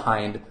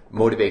behind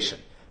motivation.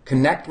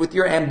 Connect with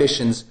your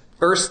ambitions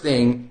first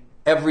thing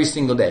every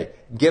single day.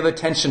 Give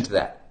attention to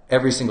that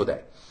every single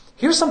day.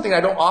 Here's something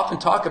I don't often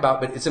talk about,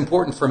 but it's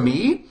important for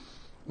me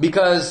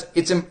because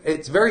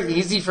it's very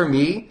easy for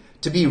me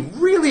to be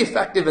really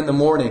effective in the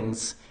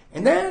mornings.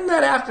 And then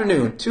that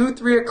afternoon, 2,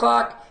 3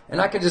 o'clock,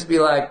 and I can just be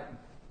like,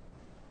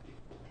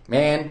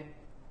 man,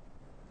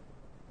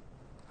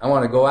 I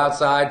want to go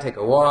outside, take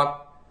a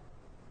walk,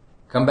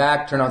 come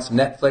back, turn on some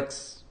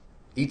Netflix,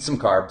 eat some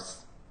carbs.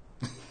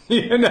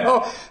 You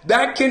know,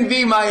 that can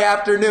be my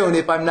afternoon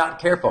if I'm not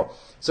careful.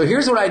 So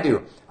here's what I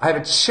do. I have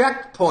a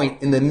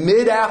checkpoint in the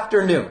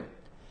mid-afternoon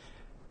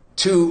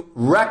to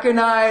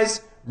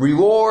recognize,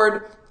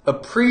 reward,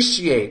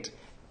 appreciate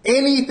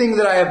anything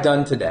that I have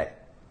done today.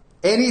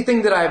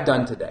 Anything that I have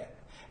done today.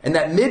 And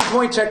that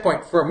midpoint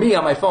checkpoint, for me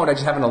on my phone, I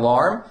just have an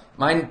alarm.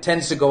 Mine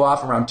tends to go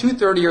off around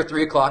 2:30 or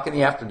 3 o'clock in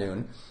the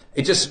afternoon.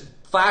 It just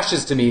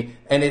flashes to me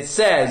and it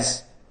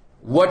says,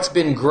 what's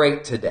been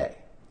great today?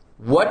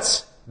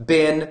 What's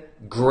been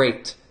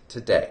great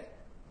today?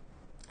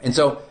 And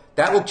so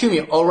that will cue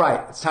me, all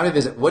right, it's time to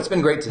visit. What's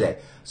been great today?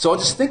 So I'll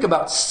just think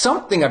about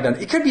something I've done.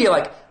 It could be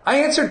like, I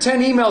answered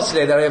 10 emails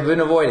today that I have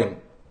been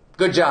avoiding.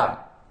 Good job.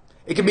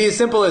 It could be as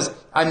simple as,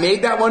 I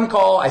made that one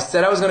call, I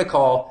said I was going to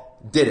call,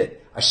 did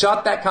it. I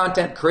shot that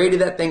content,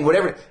 created that thing,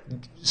 whatever.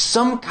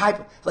 Some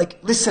type, like,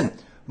 listen,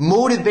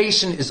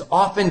 motivation is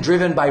often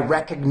driven by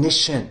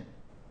recognition.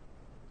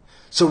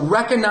 So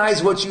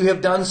recognize what you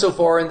have done so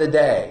far in the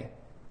day,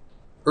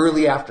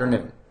 early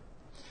afternoon.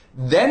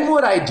 Then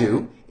what I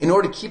do, in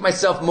order to keep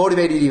myself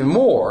motivated even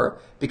more,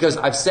 because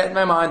I've set in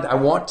my mind that I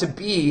want to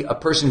be a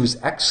person who's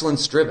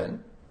excellence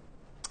driven,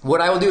 what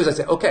I will do is I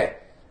say, okay,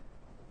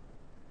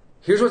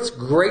 here's what's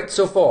great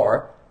so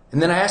far,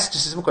 and then I ask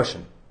just a simple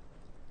question.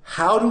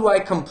 How do I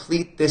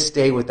complete this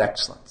day with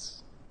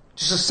excellence?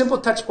 Just a simple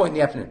touch point in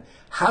the afternoon.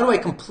 How do I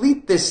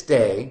complete this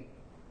day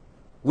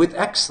with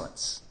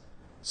excellence?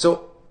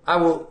 So I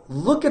will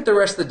look at the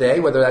rest of the day,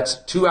 whether that's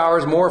 2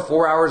 hours more,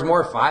 4 hours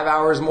more, 5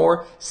 hours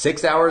more,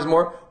 6 hours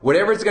more,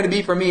 whatever it's going to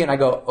be for me. And I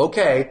go,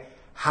 okay,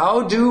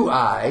 how do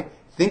I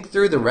think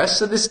through the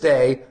rest of this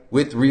day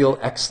with real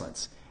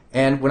excellence?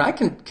 And when I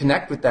can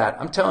connect with that,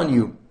 I'm telling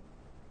you,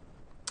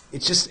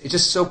 it's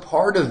just so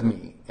part of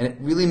me, and it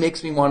really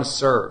makes me want to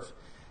serve.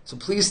 So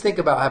please think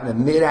about having a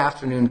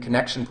mid-afternoon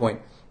connection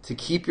point to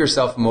keep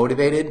yourself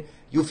motivated.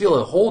 You'll feel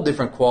a whole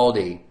different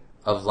quality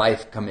of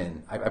life come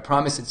in. I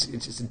promise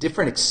it's a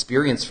different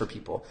experience for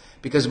people,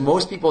 because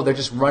most people, they're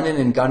just running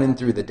and gunning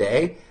through the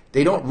day.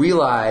 They don't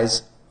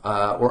realize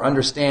or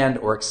understand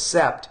or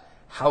accept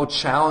how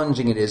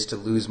challenging it is to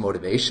lose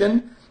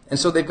motivation. And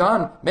so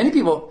many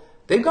people,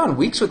 they've gone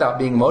weeks without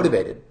being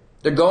motivated.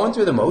 They're going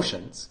through the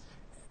motions,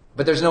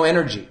 but there's no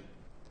energy.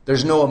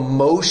 There's no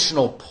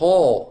emotional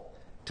pull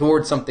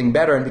towards something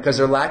better. And because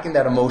they're lacking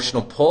that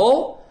emotional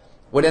pull,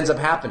 what ends up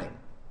happening?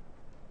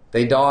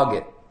 They dog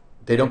it.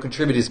 They don't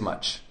contribute as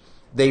much.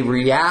 They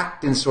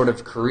react and sort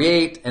of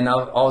create, and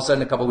all of a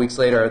sudden a couple of weeks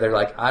later, they're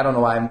like, I don't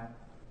know why I'm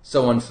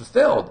so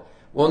unfulfilled.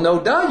 Well, no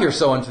duh, you're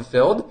so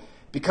unfulfilled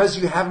because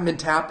you haven't been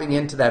tapping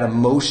into that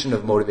emotion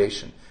of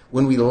motivation.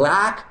 When we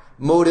lack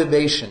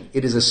motivation,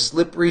 it is a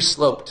slippery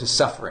slope to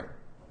suffering.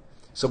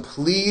 So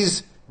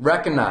please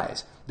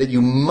recognize that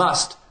you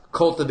must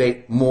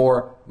cultivate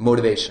more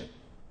motivation.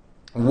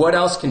 What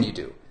else can you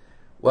do?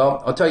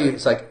 Well, I'll tell you,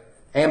 it's like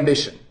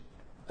ambition,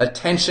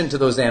 attention to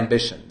those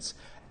ambitions,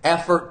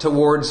 effort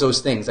towards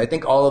those things. I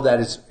think all of that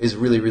is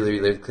really, really,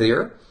 really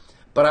clear.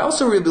 But I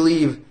also really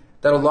believe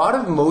that a lot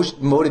of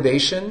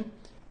motivation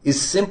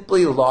is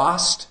simply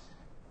lost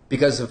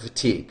because of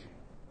fatigue.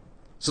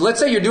 So let's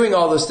say you're doing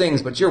all those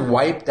things, but you're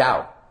wiped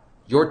out.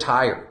 You're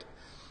tired.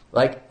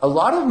 Like, a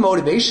lot of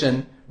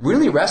motivation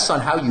really rests on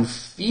how you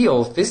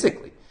feel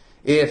physically.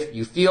 If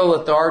you feel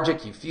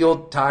lethargic, you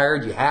feel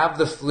tired, you have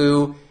the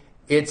flu,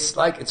 it's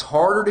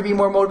harder to be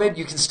more motivated.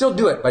 You can still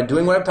do it by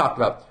doing what I've talked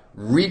about.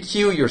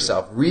 Re-cue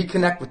yourself,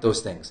 reconnect with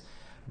those things.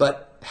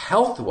 But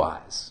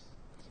health-wise,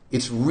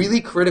 it's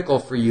really critical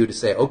for you to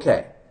say,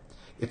 okay,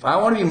 if I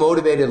want to be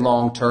motivated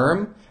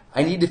long-term,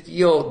 I need to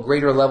feel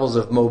greater levels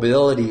of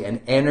mobility and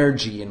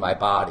energy in my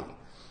body.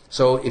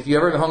 So if you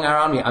ever hung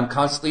around me, I'm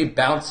constantly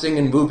bouncing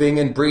and moving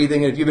and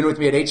breathing. And if you've been with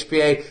me at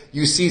HPA,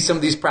 you see some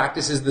of these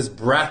practices, this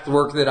breath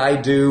work that I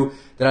do,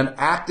 that I'm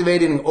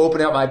activating and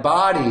opening up my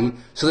body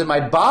so that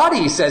my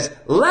body says,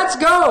 let's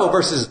go,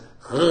 versus,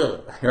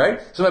 right?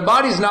 So my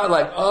body's not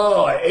like,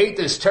 oh, I ate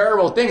this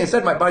terrible thing.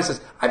 Instead, my body says,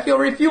 I feel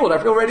refueled.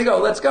 I feel ready to go.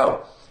 Let's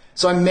go.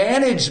 So I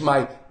manage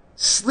my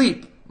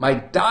sleep, my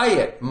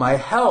diet, my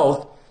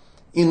health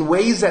in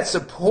ways that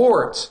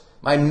support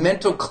my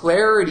mental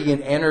clarity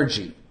and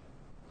energy.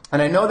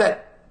 And I know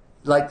that,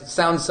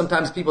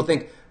 sometimes people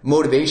think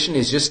motivation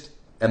is just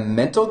a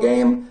mental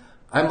game.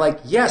 I'm like,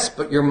 yes,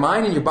 but your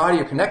mind and your body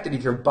are connected.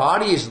 If your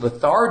body is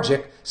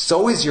lethargic,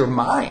 so is your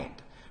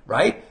mind,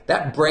 right?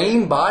 That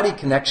brain-body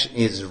connection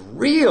is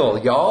real,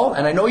 y'all.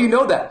 And I know you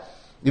know that.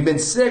 You've been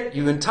sick,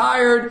 you've been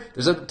tired,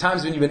 there's other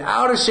times when you've been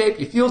out of shape,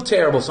 you feel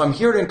terrible. So I'm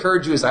here to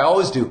encourage you, as I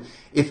always do.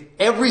 If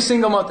every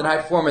single month in High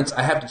Performance,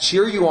 I have to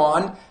cheer you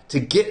on to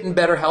get in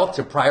better health,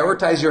 to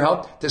prioritize your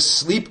health, to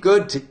sleep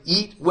good, to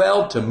eat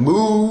well, to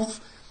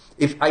move.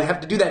 If I have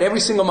to do that every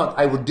single month,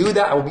 I will do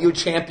that. I will be your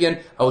champion.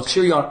 I will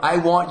cheer you on. I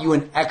want you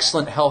in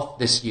excellent health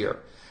this year.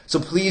 So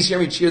please hear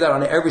me cheer that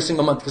on every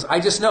single month, because I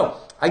just know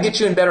I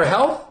get you in better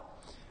health.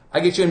 I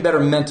get you in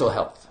better mental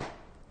health.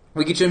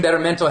 We get you in better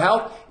mental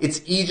health.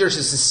 It's easier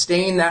to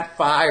sustain that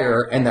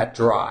fire and that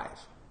drive,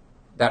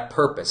 that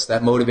purpose,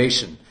 that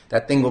motivation,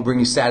 That thing will bring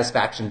you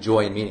satisfaction,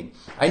 joy, and meaning.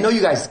 I know you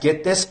guys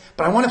get this,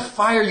 but I want to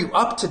fire you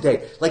up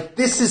today. Like,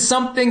 this is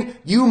something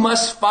you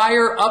must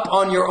fire up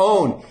on your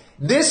own.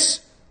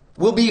 This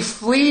will be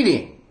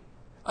fleeting.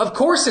 Of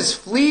course it's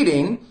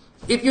fleeting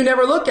if you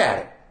never look at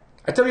it.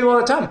 I tell you all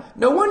the time,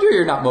 no wonder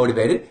you're not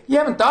motivated. You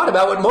haven't thought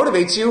about what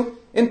motivates you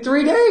in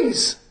 3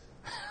 days.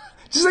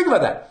 Just think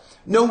about that.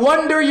 No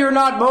wonder you're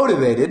not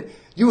motivated.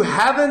 You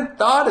haven't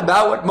thought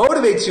about what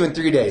motivates you in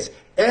 3 days.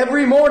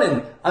 Every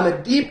morning, I'm a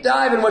deep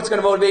dive in what's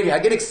going to motivate me. I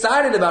get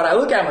excited about it. I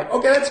look at it, I'm like,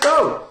 okay, let's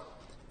go.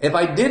 If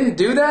I didn't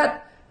do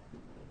that,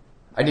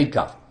 I need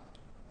coffee.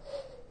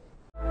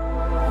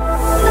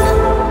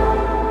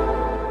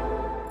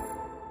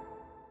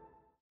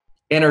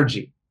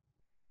 Energy.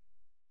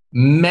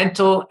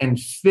 Mental and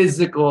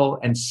physical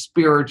and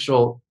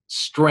spiritual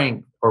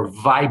strength or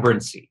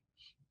vibrancy.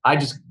 I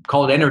just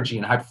call it energy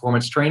in high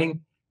performance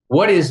training.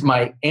 What is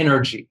my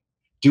energy?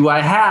 Do I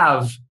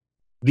have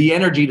the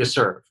energy to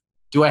serve?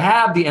 Do I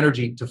have the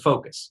energy to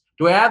focus?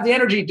 Do I have the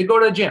energy to go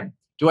to the gym?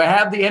 Do I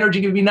have the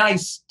energy to be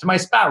nice to my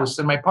spouse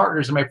and my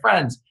partners and my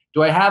friends?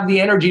 Do I have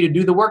the energy to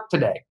do the work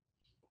today?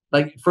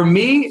 Like, for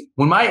me,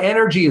 when my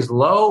energy is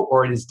low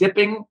or it is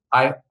dipping,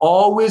 I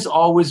always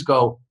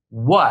go,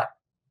 what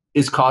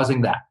is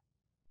causing that?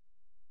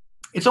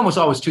 It's almost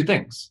always two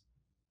things.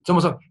 It's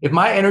almost, if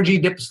my energy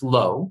dips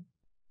low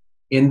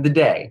in the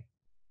day,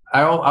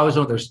 I always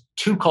know there's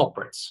two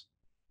culprits.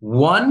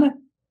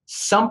 One,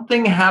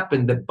 something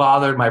happened that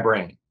bothered my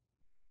brain.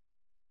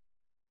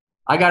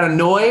 I got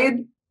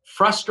annoyed,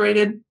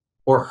 frustrated,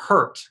 or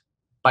hurt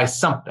by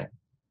something.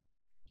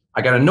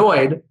 I got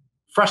annoyed,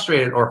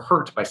 frustrated, or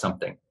hurt by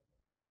something.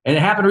 And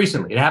it happened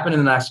recently. It happened in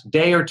the last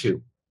day or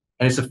two.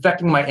 And it's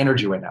affecting my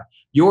energy right now.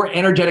 Your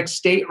energetic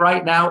state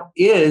right now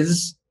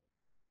is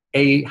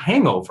a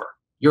hangover.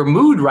 Your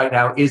mood right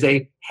now is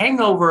a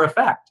hangover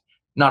effect.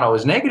 Not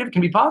always negative, it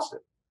can be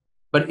positive.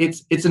 But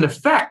it's an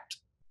effect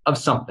of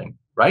something,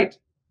 right?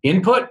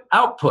 Input,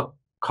 output,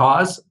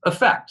 cause,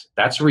 effect.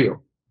 That's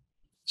real.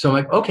 So I'm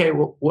like, okay,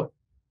 well,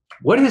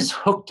 what has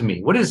hooked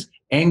me? What has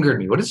angered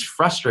me? What has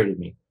frustrated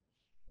me?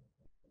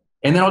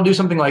 And then I'll do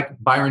something like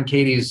Byron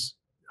Katie's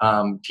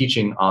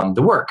teaching on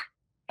the work.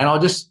 And I'll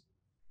just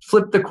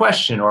flip the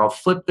question, or I'll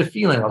flip the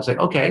feeling. I'll say,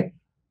 okay,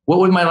 what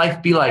would my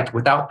life be like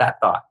without that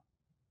thought?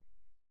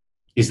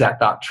 Is that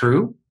thought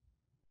true?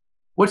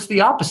 What's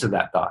the opposite of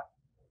that thought?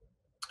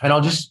 And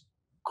I'll just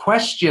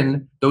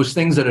question those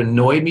things that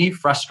annoy me,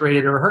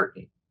 frustrated, or hurt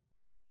me.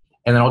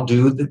 And then I'll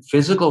do the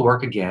physical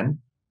work again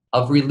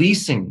of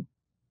releasing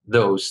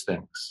those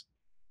things.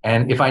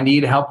 And if I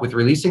need help with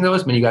releasing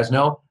those, many of you guys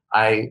know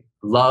I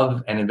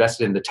love and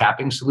invested in the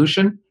tapping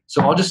solution.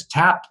 So I'll just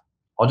tap.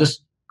 I'll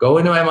just go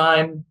into my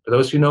mind, for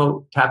those who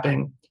know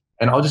tapping,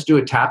 and I'll just do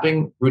a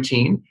tapping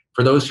routine.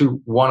 For those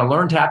who want to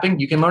learn tapping,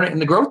 you can learn it in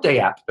the GrowthDay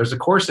app. There's a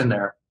course in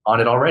there on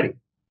it already.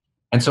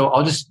 And so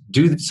I'll just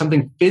do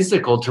something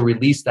physical to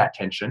release that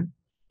tension.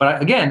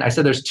 But again, I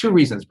said there's two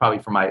reasons probably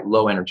for my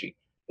low energy.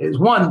 Is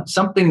one,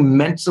 something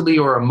mentally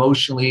or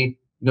emotionally,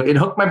 it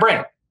hooked my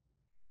brain.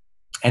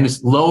 And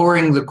it's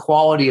lowering the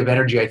quality of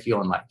energy I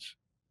feel in life.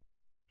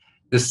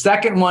 The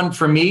second one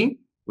for me,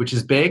 which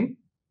is big,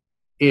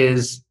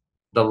 is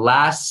the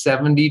last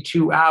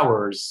 72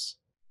 hours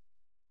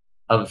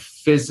of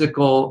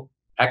physical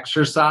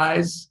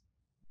exercise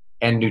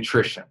and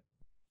nutrition.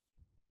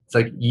 It's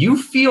like you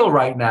feel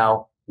right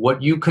now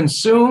what you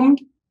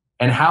consumed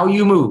and how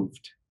you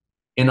moved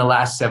in the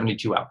last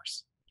 72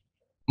 hours.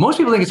 Most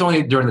people think it's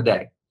only during the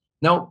day.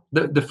 No,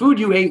 the food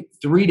you ate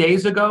 3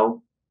 days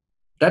ago,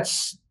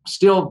 that's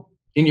still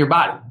in your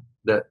body.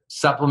 The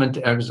supplement,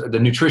 the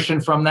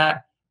nutrition from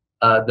that,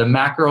 the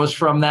macros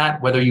from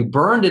that, whether you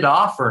burned it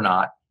off or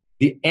not,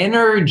 the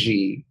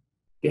energy,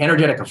 the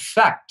energetic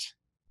effect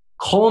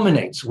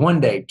culminates 1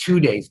 day, 2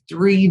 days,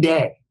 3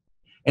 days.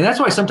 And that's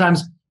why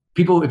sometimes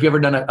people, if you've ever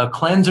done a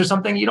cleanse or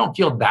something, you don't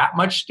feel that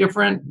much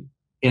different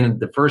in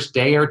the first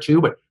day or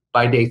two, but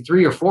by day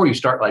 3 or 4, you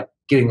start like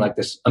getting like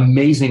this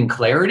amazing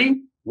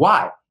clarity.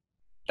 Why?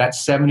 That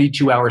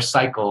 72-hour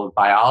cycle of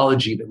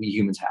biology that we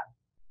humans have.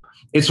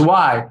 It's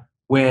why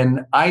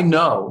when I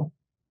know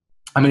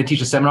I'm going to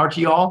teach a seminar to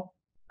y'all,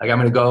 like I'm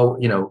going to go,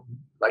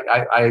 like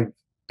I've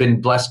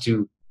been blessed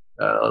to,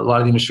 a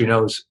lot of the industry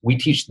knows, we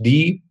teach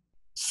the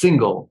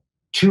single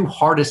 2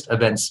 hardest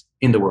events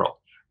in the world.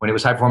 When it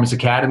was High Performance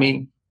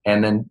Academy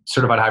and then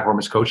Certified High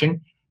Performance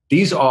Coaching,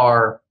 these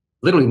are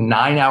literally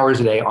 9 hours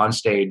a day on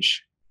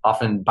stage,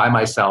 often by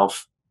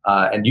myself,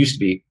 and used to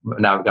be,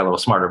 now I've got a little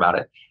smarter about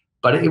it,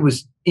 but it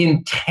was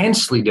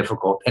intensely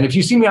difficult. And if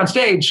you see me on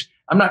stage,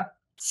 I'm not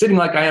sitting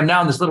like I am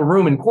now in this little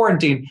room in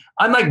quarantine.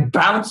 I'm like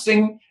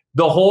bouncing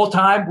the whole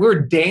time. We're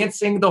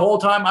dancing the whole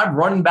time. I'm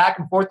running back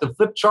and forth, the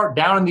flip chart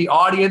down in the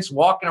audience,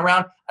 walking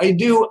around. I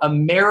do a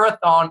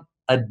marathon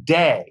a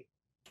day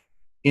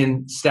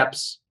in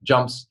steps,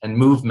 jumps, and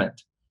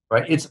movement,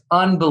 right? It's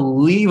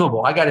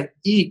unbelievable. I got to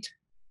eat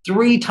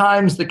 3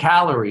 times the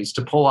calories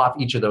to pull off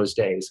each of those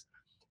days.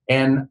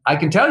 And I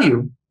can tell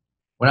you,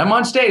 when I'm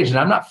on stage and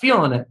I'm not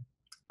feeling it,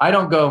 I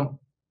don't go,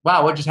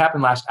 wow, what just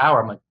happened last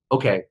hour? I'm like,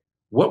 okay,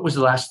 what was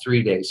the last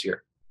 3 days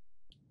here?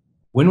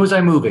 When was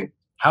I moving?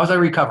 How was I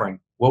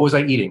recovering? What was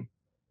I eating?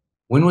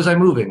 When was I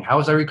moving? How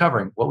was I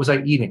recovering? What was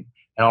I eating?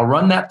 And I'll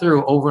run that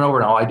through over and over,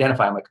 and I'll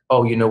identify. I'm like,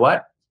 oh, you know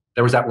what?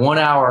 There was that 1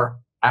 hour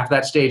after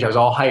that stage, I was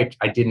all hyped.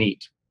 I didn't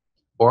eat.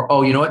 Or,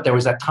 oh, you know what? There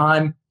was that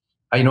time.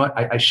 You know what?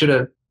 I should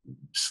have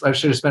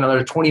spent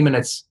another 20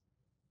 minutes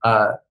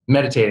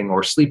meditating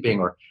or sleeping.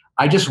 Or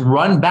I just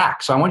run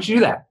back. So I want you to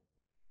do that.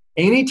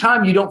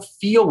 Anytime you don't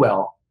feel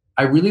well,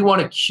 I really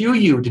want to cue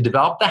you to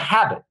develop the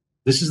habit.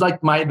 This is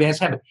like my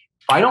advanced habit.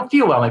 If I don't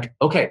feel well, I'm like,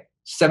 okay,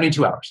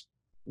 72 hours.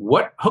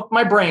 What hooked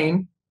my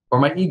brain or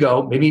my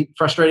ego, maybe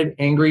frustrated,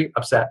 angry,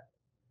 upset?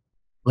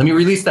 Let me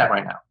release that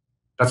right now.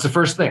 That's the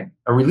first thing,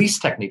 a release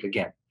technique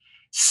again.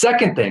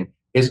 Second thing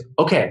is,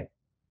 okay,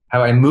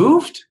 have I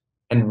moved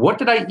and what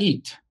did I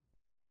eat?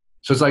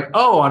 So it's like,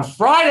 oh, on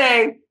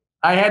Friday,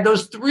 I had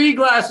those 3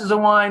 glasses of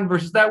wine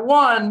versus that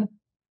 1.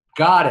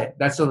 Got it.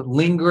 That's a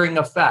lingering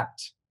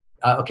effect.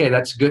 Okay,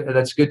 that's good.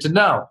 That's good to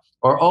know.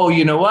 Or, oh,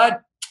 you know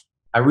what?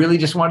 I really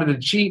just wanted to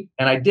cheat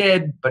and I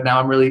did, but now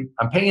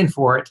I'm paying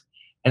for it.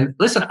 And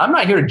listen, I'm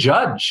not here to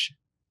judge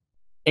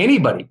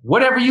anybody.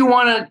 Whatever you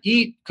want to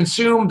eat,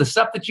 consume, the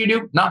stuff that you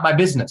do, not my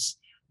business.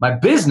 My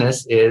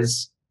business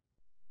is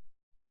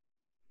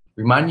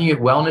reminding you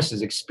that wellness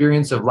is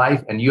experience of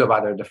life, and you have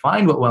either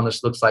defined what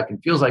wellness looks like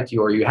and feels like to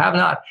you, or you have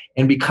not.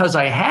 And because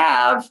I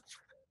have,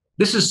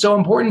 this is so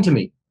important to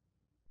me.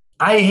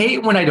 I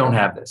hate when I don't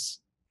have this.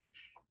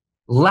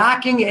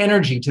 Lacking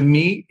energy to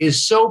me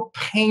is so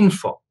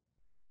painful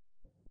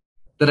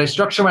that I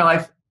structure my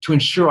life to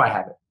ensure I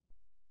have it.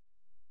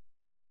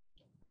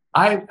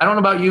 I don't know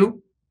about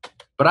you,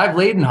 but I've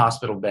laid in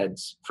hospital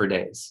beds for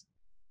days.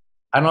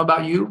 I don't know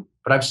about you,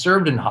 but I've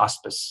served in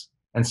hospice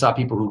and saw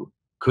people who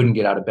couldn't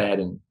get out of bed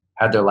and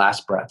had their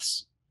last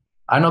breaths.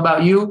 I don't know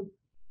about you,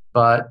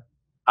 but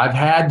I've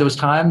had those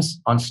times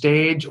on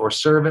stage or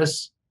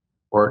service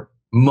or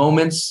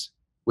moments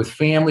with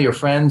family or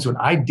friends when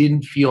I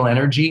didn't feel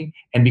energy.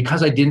 And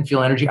because I didn't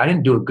feel energy, I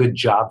didn't do a good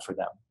job for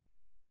them.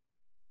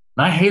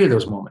 And I hated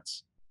those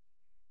moments.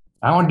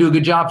 I want to do a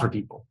good job for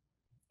people.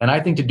 And I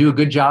think to do a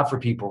good job for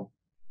people,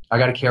 I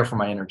got to care for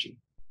my energy.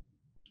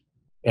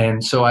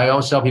 And so I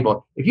always tell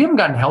people, if you haven't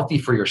gotten healthy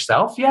for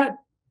yourself yet,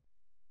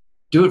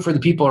 do it for the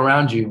people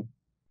around you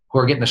who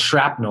are getting the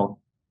shrapnel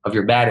of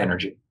your bad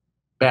energy,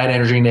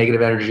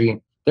 negative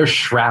energy. There's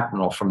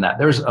shrapnel from that.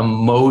 There's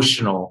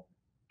emotional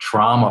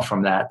trauma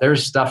from that.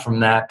 There's stuff from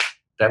that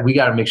we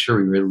got to make sure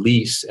we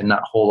release and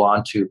not hold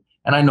on to.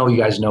 And I know you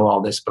guys know all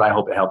this, but I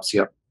hope it helps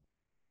you.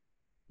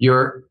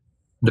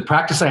 The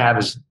practice I have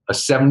is a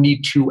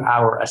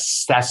 72-hour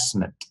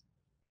assessment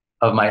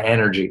of my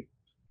energy.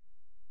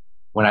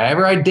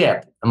 Whenever I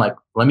dip, I'm like,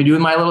 let me do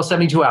my little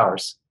 72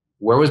 hours.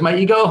 Where was my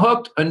ego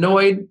hooked,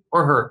 annoyed,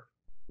 or hurt?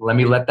 Let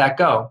me let that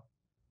go.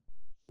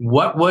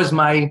 What was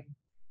my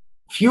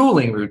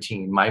fueling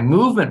routine, my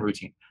movement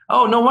routine?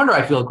 Oh, no wonder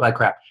I feel like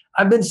crap.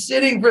 I've been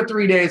sitting for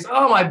 3 days.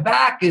 Oh, my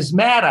back is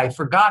mad. I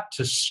forgot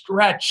to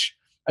stretch.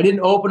 I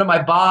didn't open up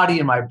my body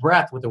and my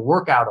breath with a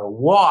workout, a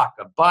walk,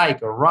 a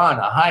bike, a run,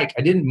 a hike.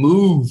 I didn't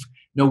move.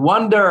 No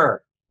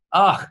wonder.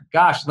 Oh,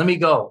 gosh, let me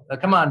go.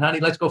 Come on, honey,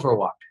 let's go for a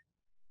walk.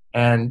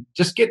 And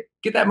just get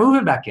that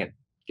movement back in.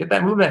 Get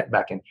that movement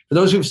back in. For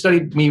those who've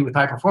studied me with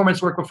high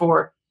performance work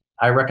before,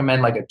 I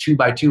recommend like a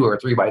 2x2 or a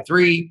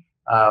 3x3.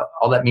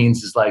 All that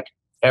means is like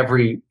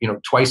every,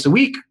 twice a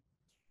week,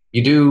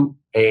 you do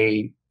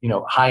a,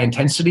 high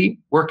intensity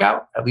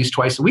workout at least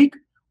twice a week,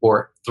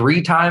 or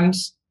 3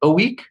 times a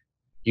week.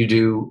 You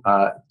do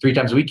 3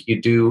 times a week.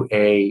 You do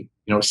a,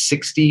 a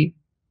 2x2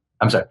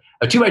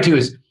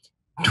 is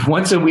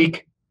once a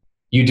week.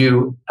 You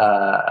do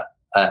a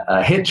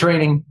HIIT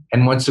training,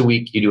 and once a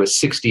week you do a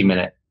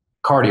 60-minute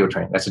cardio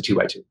training. That's a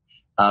 2x2.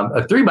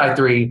 A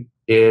 3x3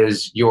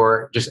 is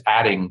you're just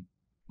adding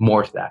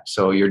more to that.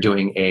 So you're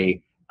doing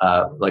a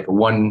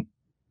one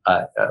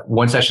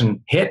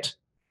session HIIT,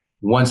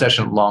 1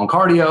 session long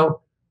cardio,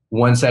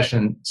 1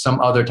 session some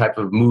other type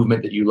of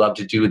movement that you love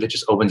to do that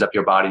just opens up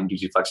your body and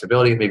gives you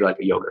flexibility, maybe like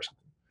a yoga or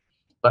something.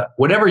 But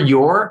whatever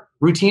your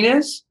routine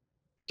is,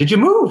 did you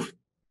move?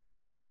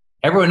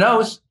 Everyone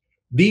knows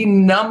the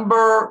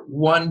number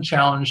 1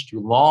 challenge to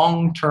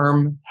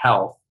long-term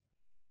health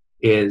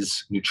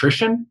is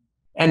nutrition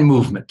and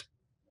movement.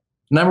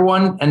 Number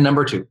 1 and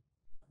number 2.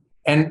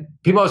 And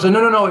people always say,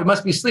 no, it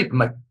must be sleep. I'm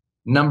like,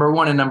 number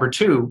 1 and number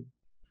 2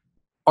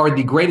 are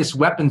the greatest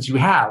weapons you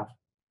have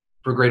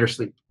for greater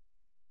sleep.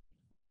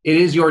 It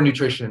is your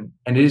nutrition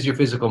and it is your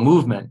physical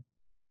movement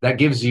that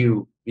gives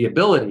you the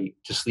ability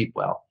to sleep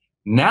well.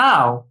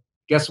 Now,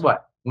 guess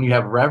what? When you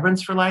have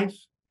reverence for life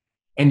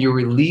and you're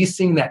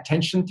releasing that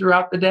tension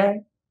throughout the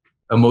day,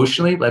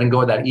 emotionally, letting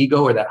go of that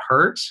ego or that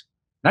hurt,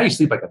 now you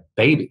sleep like a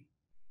baby.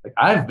 Like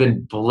I've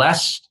been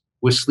blessed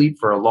with sleep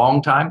for a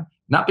long time,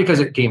 not because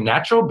it came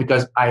natural,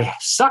 because I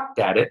sucked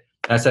at it.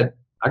 And I said,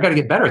 I got to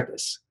get better at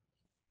this.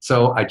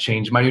 So I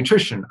changed my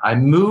nutrition. I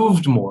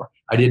moved more.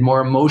 I did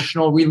more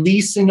emotional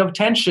releasing of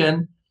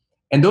tension.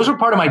 And those were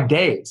part of my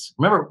days.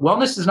 Remember,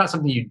 wellness is not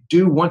something you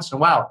do once in a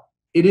while.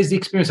 it is the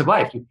experience of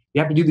life. You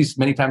have to do these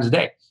many times a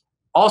day.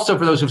 Also,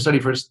 for those who've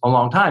studied for a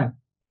long time,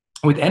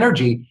 with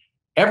energy,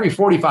 every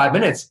 45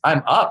 minutes,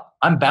 I'm up,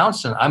 I'm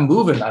bouncing, I'm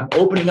moving, I'm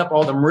opening up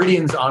all the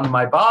meridians on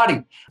my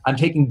body. I'm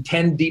taking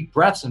 10 deep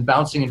breaths and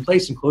bouncing in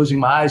place and closing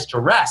my eyes to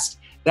rest.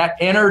 That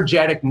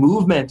energetic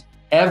movement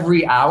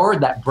every hour,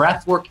 that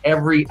breath work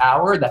every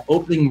hour, that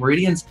opening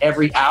meridians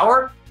every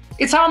hour,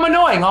 it's how I'm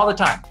annoying all the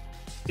time.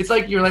 It's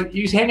like, you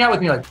hang out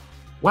with me like,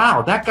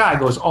 wow, that guy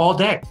goes all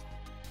day.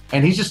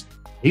 And he's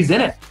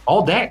in it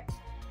all day.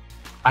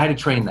 I had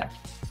to train that.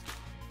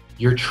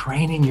 You're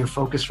training your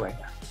focus right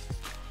now.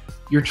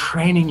 You're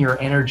training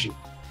your energy.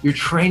 You're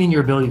training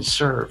your ability to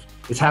serve.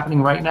 It's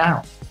happening right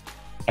now.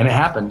 And it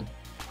happened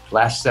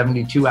last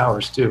 72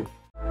 hours too.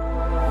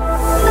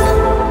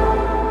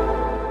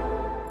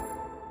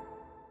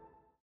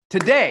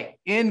 Today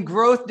in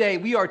Growth Day,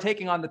 we are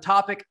taking on the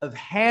topic of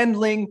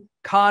handling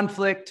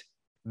conflict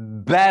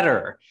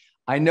better.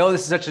 I know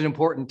this is such an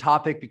important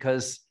topic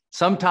because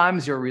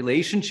sometimes your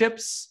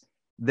relationships,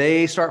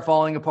 they start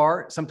falling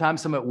apart.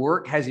 Sometimes some at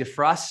work has you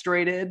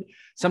frustrated.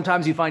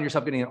 Sometimes you find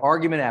yourself getting an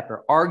argument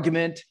after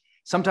argument.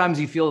 Sometimes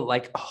you feel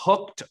like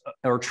hooked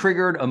or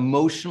triggered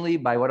emotionally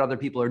by what other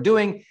people are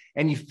doing.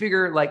 And you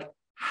figure like,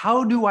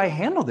 how do I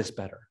handle this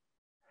better?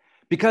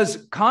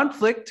 Because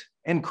conflict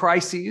and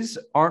crises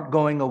aren't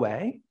going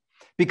away,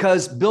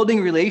 because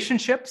building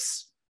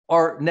relationships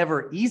are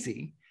never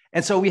easy.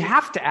 And so we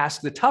have to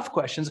ask the tough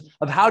questions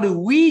of how do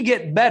we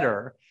get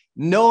better,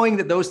 knowing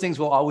that those things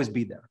will always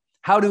be there?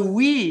 How do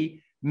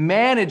we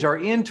manage our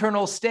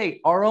internal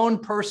state, our own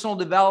personal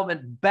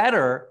development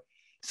better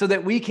so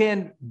that we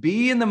can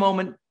be in the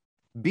moment,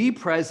 be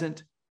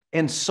present,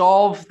 and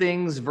solve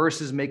things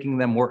versus making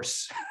them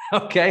worse?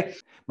 Okay.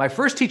 My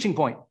first teaching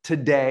point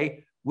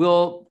today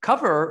will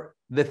cover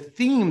the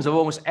themes of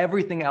almost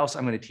everything else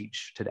I'm going to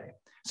teach today.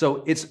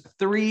 So it's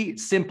 3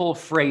 simple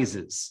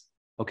phrases.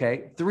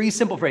 Okay. 3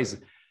 simple phrases.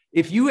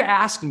 If you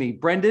ask me,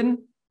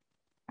 Brendon,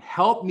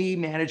 help me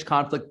manage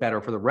conflict better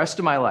for the rest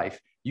of my life,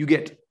 you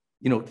get,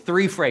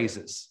 3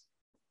 phrases.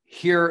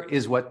 Here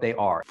is what they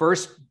are.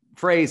 First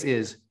phrase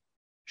is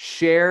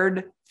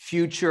shared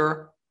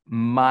future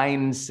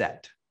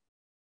mindset.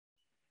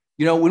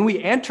 When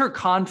we enter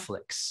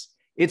conflicts,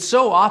 it's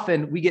so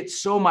often we get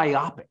so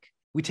myopic.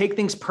 We take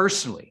things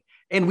personally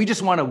and we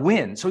just want to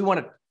win. So we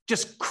want to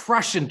just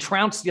crush and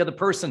trounce the other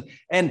person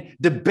and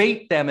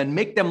debate them and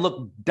make them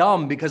look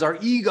dumb because our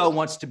ego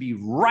wants to be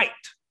right.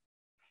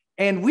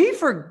 And we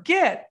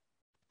forget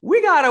we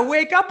got to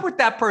wake up with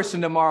that person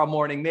tomorrow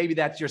morning. Maybe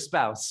that's your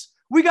spouse.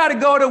 We got to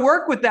go to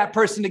work with that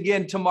person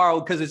again tomorrow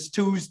because it's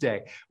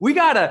Tuesday. We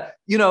got to,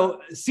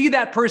 see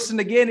that person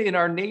again in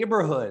our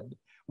neighborhood.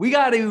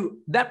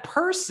 That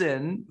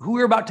person who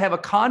we're about to have a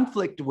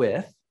conflict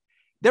with,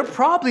 they're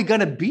probably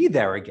going to be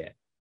there again.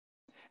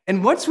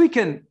 And once we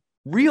can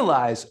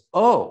realize,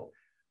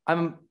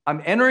 I'm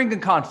entering the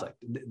conflict.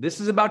 This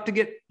is about to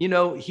get,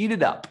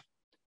 heated up.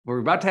 We're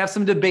about to have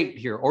some debate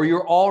here, or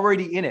you're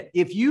already in it.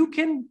 If you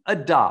can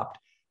adopt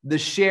the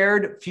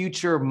shared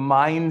future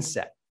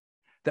mindset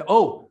that,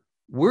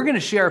 we're going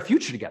to share a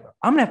future together.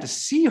 I'm going to have to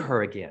see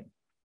her again.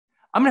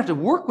 I'm going to have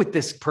to work with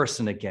this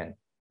person again.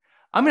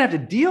 I'm going to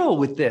have to deal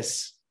with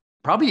this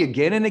probably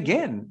again and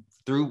again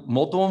through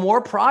multiple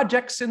more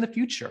projects in the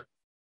future.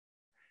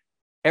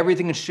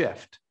 Everything will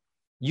shift.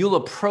 You'll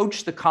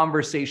approach the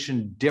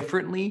conversation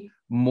differently,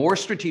 more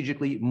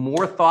strategically,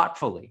 more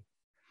thoughtfully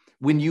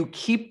when you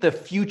keep the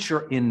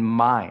future in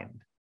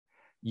mind.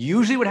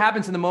 Usually what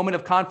happens in the moment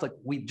of conflict,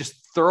 we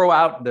just throw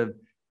out the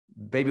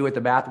baby with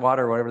the bathwater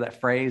or whatever that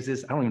phrase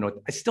is. I don't even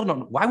know. I still don't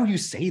know. Why would you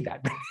say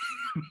that?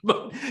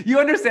 But you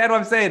understand what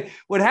I'm saying?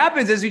 What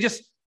happens is you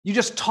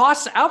just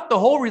toss out the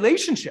whole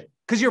relationship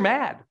because you're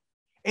mad.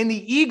 And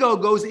the ego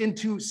goes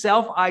into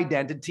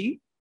self-identity,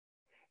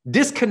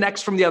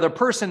 disconnects from the other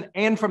person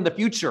and from the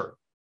future,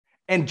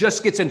 and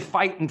just gets in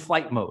fight and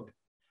flight mode.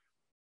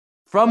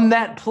 From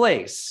that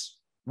place,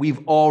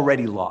 we've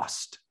already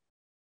lost.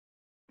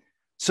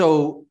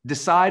 So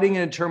deciding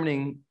and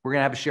determining we're going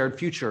to have a shared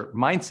future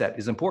mindset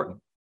is important.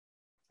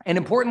 And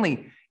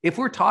importantly, if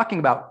we're talking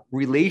about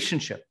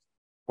relationship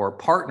or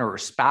partner or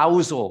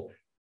spousal,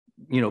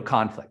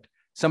 conflict,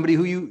 somebody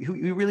who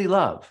you really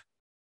love,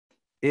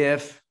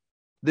 if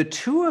the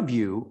two of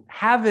you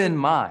have in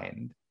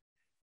mind,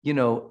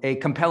 a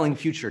compelling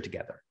future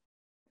together,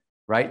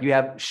 right? You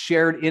have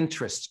shared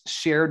interests,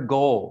 shared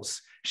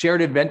goals,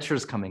 shared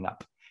adventures coming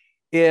up.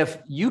 If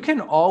you can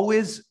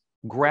always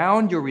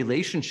ground your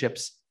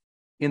relationships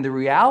in the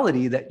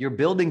reality that you're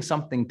building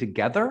something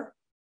together,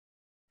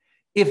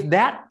 if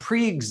that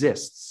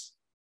pre-exists,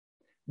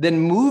 then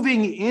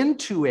moving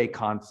into a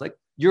conflict,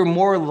 you're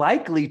more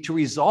likely to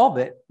resolve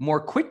it more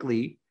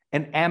quickly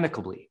and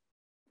amicably,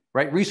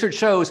 right? Research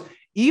shows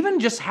even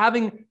just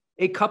having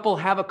a couple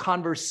have a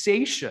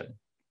conversation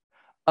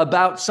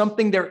about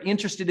something they're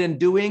interested in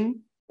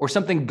doing or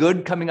something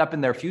good coming up in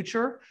their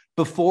future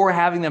before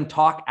having them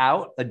talk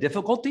out a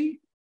difficulty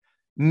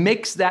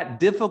makes that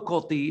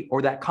difficulty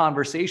or that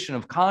conversation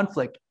of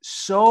conflict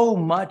so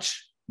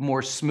much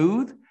more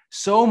smooth,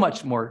 so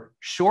much more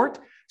short,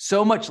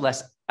 so much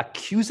less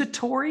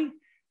accusatory.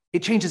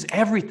 It changes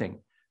everything.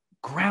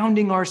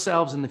 Grounding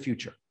ourselves in the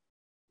future.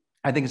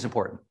 I think it's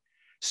important.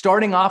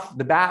 Starting off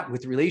the bat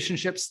with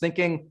relationships,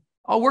 thinking,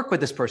 I'll work with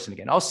this person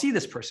again. I'll see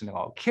this person.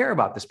 I'll care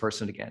about this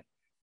person again.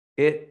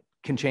 It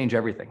can change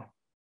everything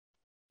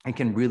and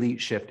can really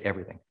shift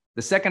everything.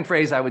 The second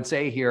phrase I would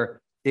say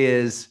here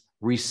is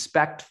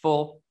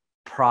respectful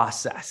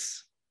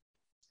process.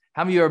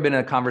 How many of you have ever been in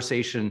a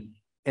conversation,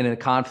 in a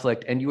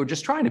conflict, and you were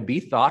just trying to be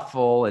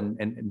thoughtful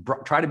and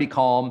try to be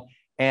calm,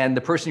 and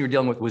the person you're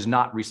dealing with was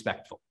not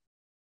respectful?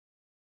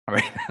 All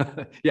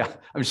right. Yeah,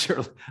 I'm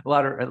sure a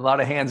lot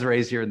of hands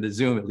raised here in the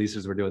Zoom, at least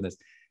as we're doing this.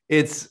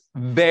 It's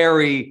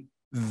very,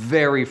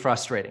 very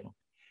frustrating.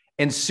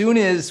 And soon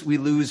as we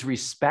lose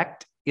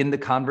respect in the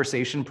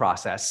conversation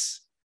process,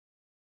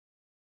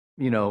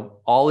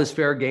 all is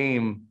fair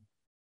game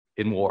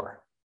in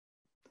war.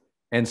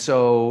 And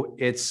so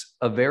it's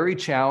a very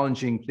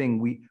challenging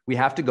thing. We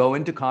have to go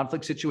into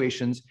conflict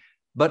situations,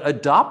 but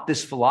adopt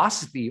this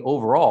philosophy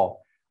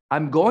overall.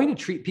 I'm going to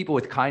treat people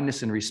with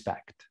kindness and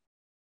respect,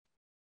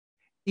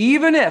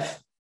 even if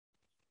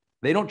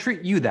they don't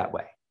treat you that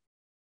way.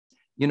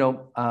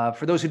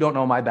 For those who don't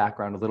know my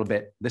background a little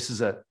bit, this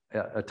is a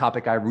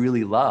topic I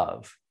really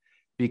love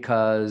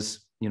because,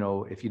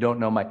 if you don't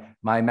know,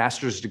 my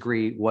master's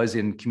degree was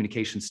in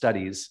communication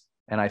studies,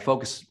 and I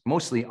focus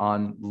mostly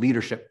on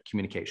leadership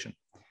communication.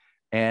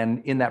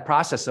 And in that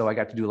process, though, I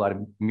got to do a lot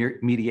of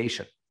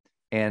mediation,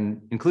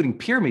 and including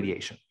peer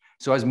mediation.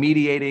 So I was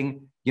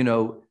mediating,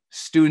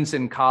 students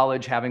in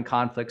college having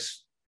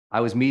conflicts.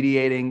 I was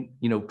mediating,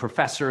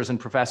 professors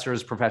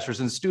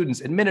and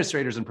students,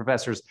 administrators and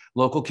professors,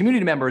 local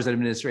community members and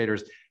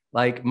administrators.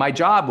 Like, my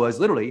job was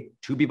literally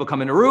 2 people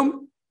come in a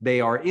room.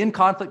 They are in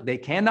conflict. They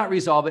cannot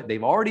resolve it.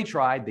 They've already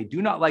tried. They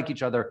do not like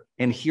each other.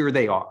 And here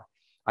they are.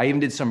 I even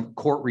did some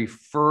court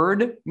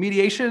referred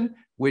mediation,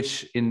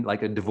 which in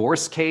like a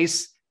divorce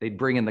case, they'd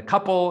bring in the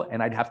couple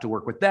and I'd have to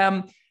work with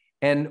them.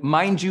 And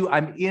mind you,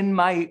 I'm in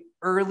my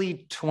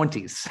early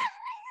 20s.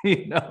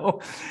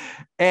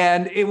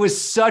 And it was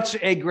such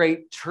a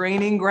great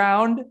training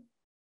ground.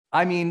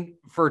 I mean,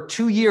 for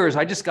 2 years,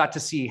 I just got to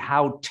see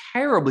how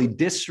terribly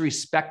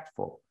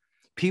disrespectful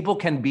people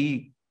can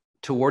be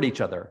toward each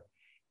other,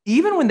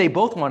 even when they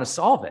both want to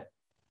solve it.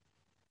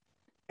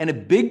 And a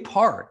big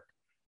part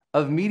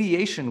of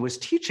mediation was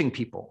teaching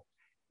people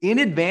in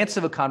advance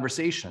of a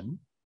conversation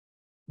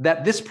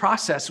that this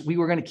process, we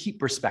were going to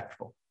keep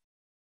respectful,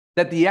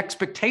 that the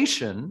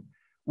expectation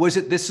was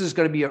that this is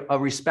going to be a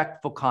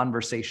respectful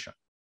conversation,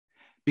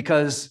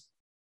 because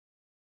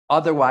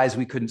otherwise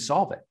we couldn't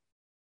solve it.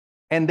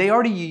 And they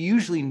already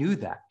usually knew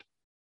that.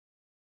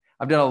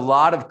 I've done a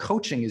lot of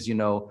coaching, as you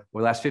know, over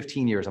the last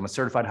 15 years. I'm a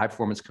certified high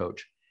performance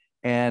coach.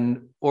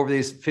 And over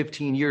these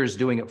 15 years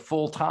doing it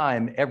full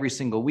time every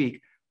single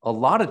week, a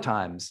lot of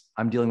times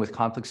I'm dealing with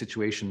conflict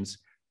situations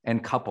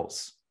and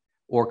couples,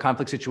 or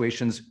conflict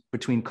situations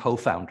between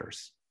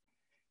co-founders.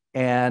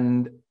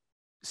 And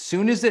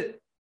soon as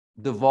it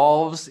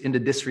devolves into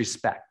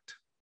disrespect,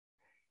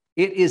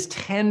 it is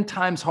 10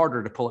 times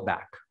harder to pull it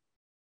back.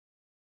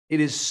 It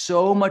is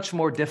so much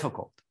more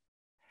difficult.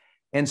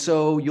 And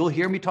so you'll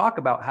hear me talk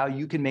about how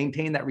you can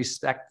maintain that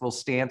respectful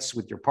stance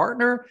with your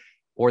partner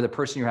or the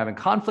person you're having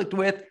conflict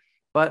with,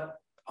 but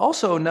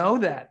also know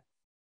that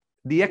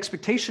the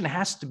expectation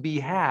has to be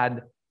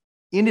had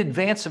in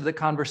advance of the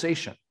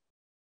conversation.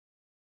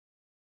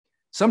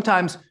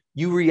 Sometimes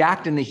you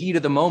react in the heat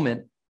of the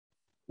moment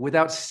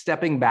without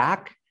stepping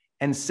back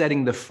and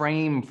setting the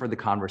frame for the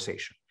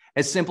conversation.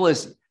 As simple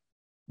as,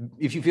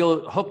 if you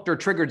feel hooked or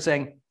triggered,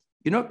 saying,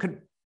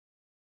 could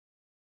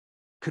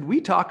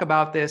we talk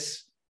about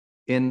this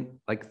in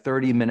like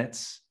 30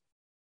 minutes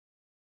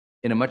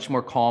in a much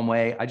more calm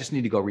way? I just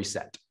need to go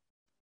reset.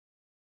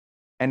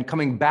 And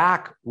coming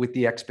back with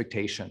the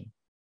expectation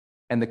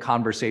and the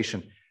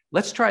conversation.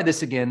 Let's try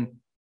this again.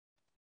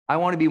 I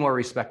want to be more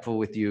respectful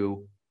with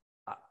you.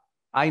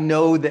 I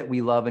know that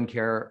we love and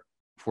care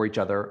for each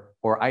other,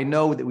 or I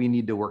know that we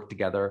need to work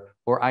together,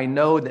 or I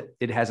know that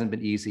it hasn't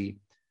been easy.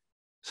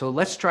 So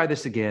let's try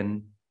this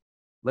again.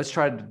 Let's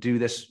try to do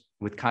this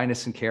with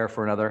kindness and care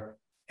for another,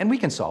 and we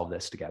can solve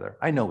this together.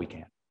 I know we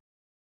can.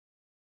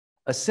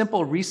 A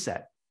simple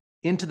reset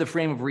into the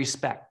frame of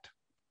respect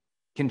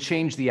can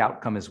change the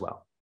outcome as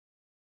well.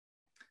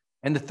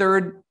 And the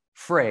third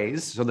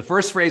phrase, so the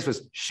first phrase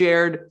was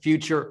shared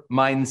future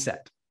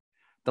mindset.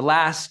 The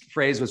last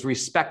phrase was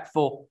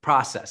respectful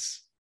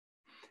process.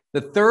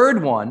 The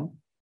third one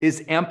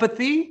is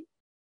empathy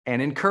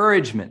and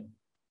encouragement.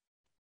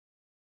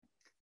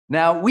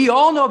 Now, we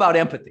all know about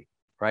empathy,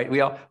 right?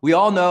 We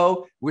all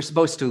know we're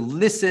supposed to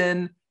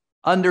listen,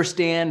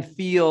 understand,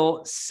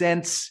 feel,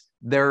 sense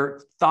their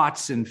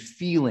thoughts and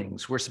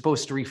feelings. We're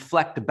supposed to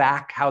reflect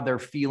back how they're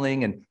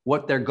feeling and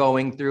what they're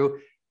going through.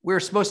 We're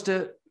supposed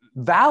to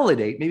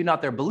validate, maybe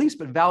not their beliefs,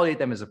 but validate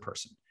them as a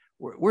person.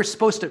 We're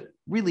supposed to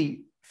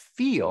really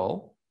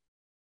feel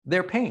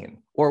their pain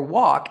or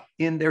walk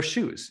in their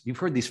shoes. You've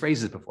heard these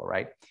phrases before,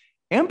 right?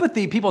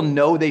 Empathy, people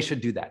know they should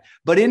do that.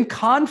 But in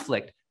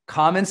conflict,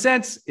 Common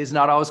sense is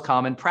not always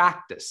common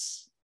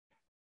practice.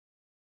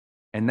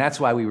 And that's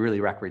why we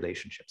really wreck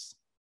relationships.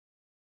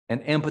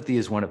 And empathy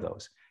is one of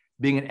those.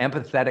 Being an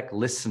empathetic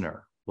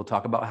listener, we'll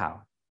talk about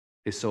how,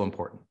 is so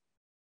important.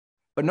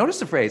 But notice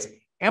the phrase,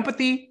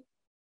 empathy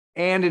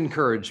and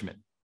encouragement.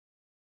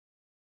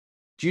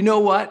 Do you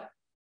know what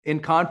in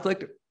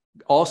conflict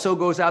also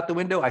goes out the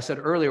window? I said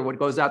earlier, what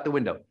goes out the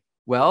window?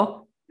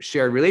 Well,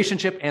 shared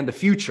relationship and the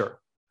future.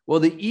 Well,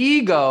 the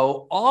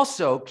ego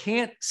also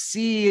can't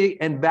see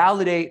and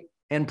validate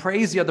and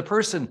praise the other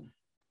person,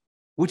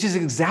 which is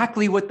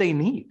exactly what they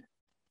need.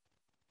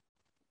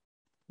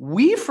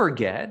 We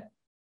forget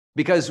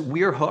because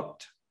we're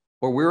hooked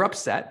or we're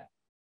upset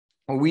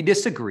or we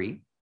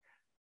disagree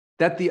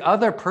that the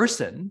other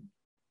person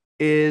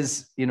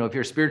is, if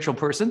you're a spiritual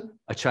person,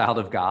 a child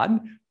of God,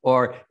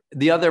 or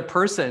the other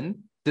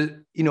person,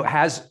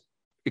 has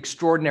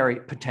extraordinary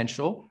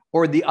potential,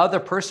 or the other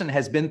person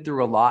has been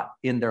through a lot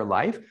in their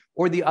life,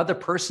 or the other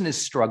person is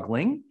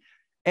struggling.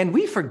 And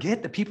we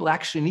forget that people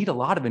actually need a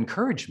lot of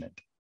encouragement.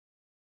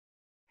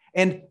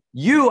 And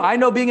I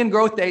know being in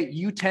Growth Day,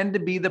 you tend to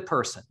be the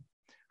person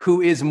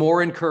who is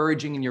more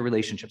encouraging in your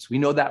relationships. We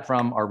know that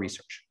from our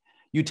research.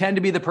 You tend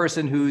to be the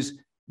person who's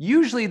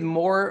usually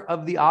more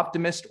of the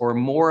optimist or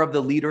more of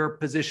the leader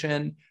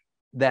position,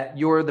 that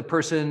you're the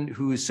person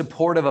who's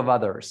supportive of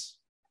others,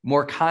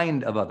 more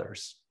kind of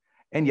others,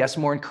 and yes,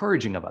 more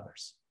encouraging of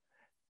others.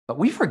 But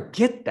we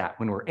forget that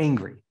when we're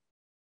angry.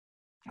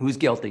 Who's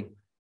guilty?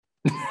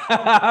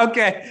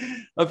 Okay,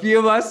 a few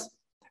of us.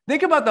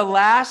 Think about the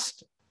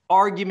last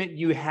argument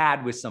you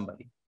had with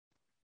somebody.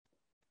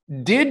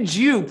 Did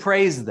you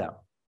praise them?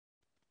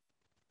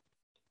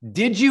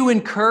 Did you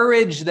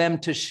encourage them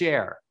to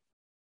share?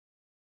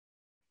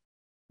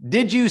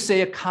 Did you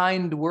say a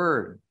kind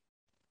word?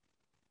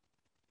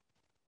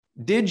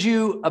 Did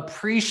you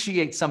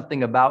appreciate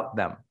something about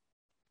them?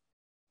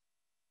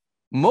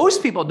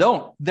 Most people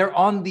don't. They're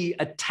on the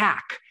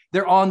attack.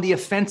 They're on the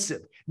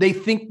offensive. They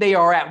think they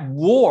are at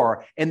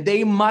war and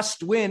they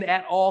must win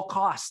at all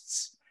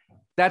costs.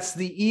 That's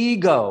the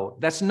ego.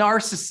 That's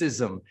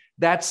narcissism.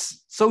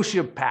 That's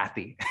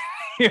sociopathy.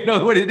 You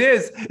know what it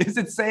is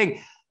it's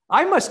saying,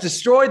 I must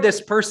destroy this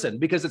person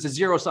because it's a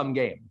zero-sum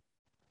game.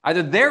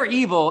 Either they're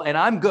evil and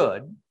I'm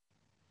good,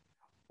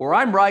 or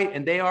I'm right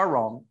and they are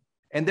wrong,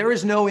 and there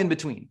is no in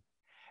between.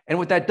 And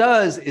what that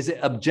does is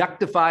it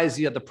objectifies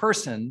the other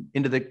person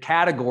into the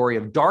category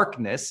of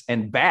darkness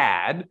and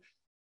bad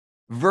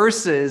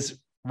versus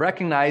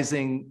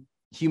recognizing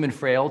human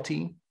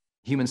frailty,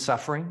 human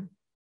suffering.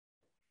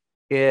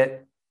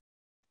 It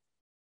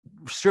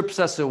strips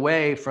us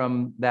away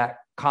from that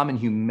common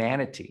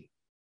humanity.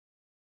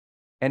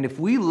 And if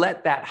we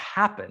let that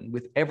happen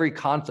with every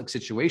conflict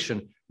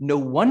situation, no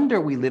wonder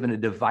we live in a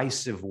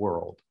divisive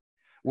world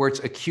where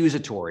it's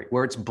accusatory,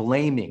 where it's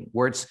blaming,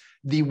 where it's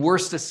the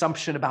worst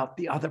assumption about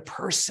the other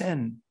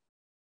person.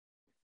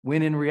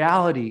 When in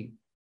reality,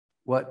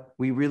 what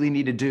we really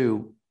need to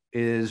do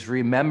is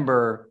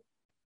remember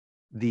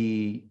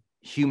the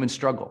human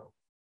struggle.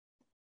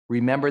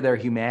 Remember their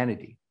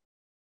humanity.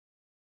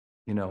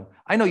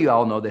 I know you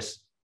all know this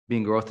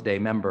being Growth Day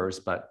members,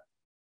 but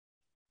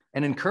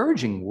an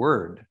encouraging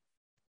word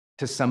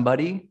to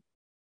somebody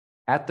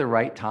at the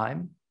right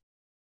time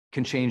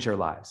can change their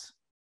lives.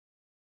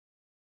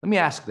 Let me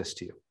ask this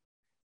to you.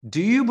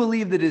 Do you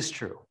believe that it is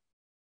true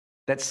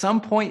that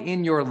some point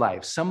in your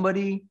life,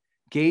 somebody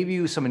gave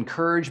you some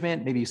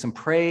encouragement, maybe some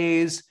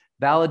praise,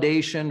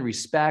 validation,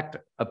 respect,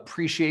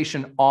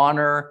 appreciation,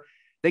 honor?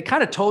 They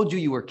kind of told you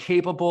you were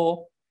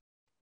capable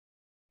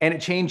and it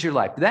changed your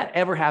life. Did that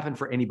ever happen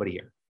for anybody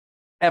here?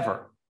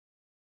 Ever?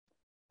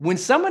 When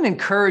someone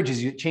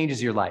encourages you, it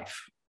changes your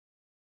life.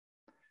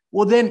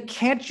 Well, then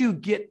can't you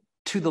get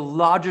to the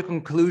logical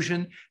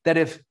conclusion that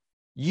if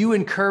you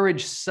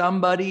encourage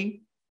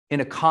somebody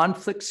in a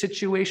conflict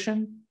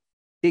situation,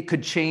 it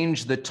could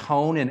change the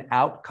tone and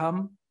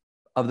outcome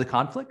of the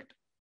conflict?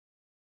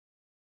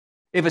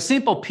 If a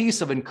simple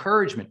piece of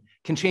encouragement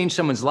can change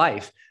someone's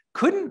life,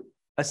 couldn't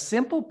a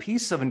simple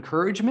piece of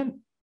encouragement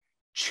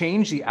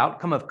change the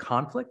outcome of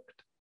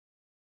conflict?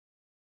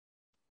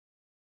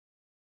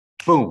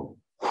 Boom.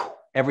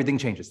 Everything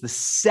changes. The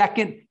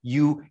second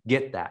you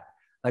get that,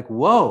 like,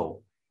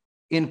 whoa,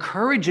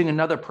 encouraging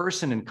another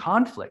person in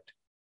conflict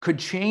could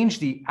change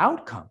the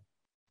outcome,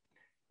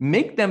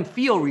 make them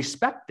feel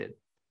respected,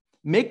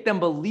 make them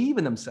believe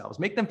in themselves,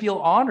 make them feel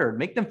honored,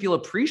 make them feel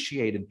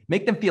appreciated,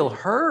 make them feel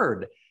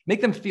heard, make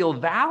them feel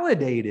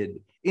validated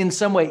in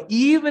some way,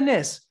 even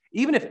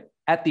if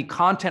at the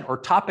content or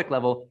topic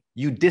level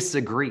you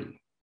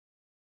disagree.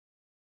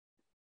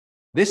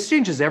 This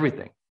changes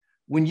everything.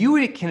 When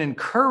you can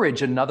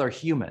encourage another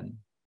human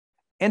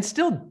and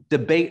still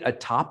debate a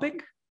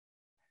topic,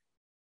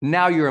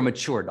 now you're a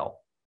mature adult.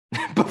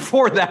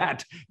 Before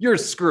that, you're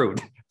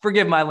screwed.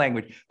 Forgive my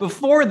language.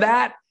 Before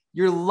that,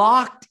 you're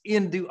locked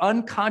into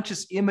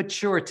unconscious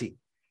immaturity.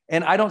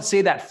 And I don't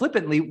say that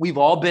flippantly. We've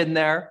all been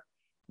there.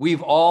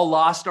 We've all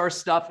lost our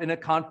stuff in a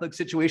conflict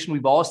situation.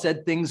 We've all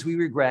said things we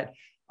regret.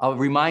 I'll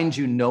remind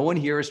you, no one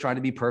here is trying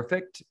to be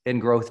perfect in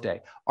Growth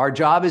Day. Our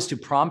job is to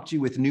prompt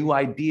you with new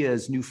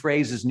ideas, new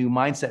phrases, new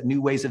mindset,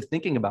 new ways of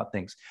thinking about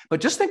things.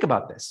 But just think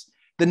about this.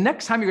 The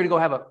next time you're going to go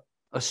have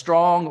a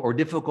strong or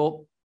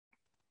difficult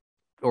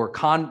or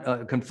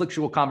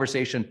conflictual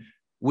conversation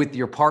with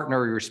your partner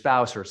or your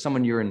spouse or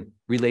someone you're in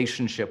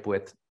relationship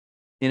with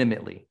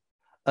intimately,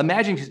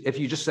 imagine if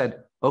you just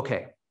said,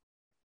 okay,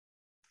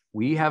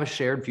 we have a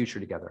shared future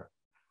together.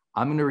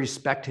 I'm going to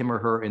respect him or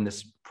her in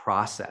this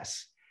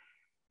process.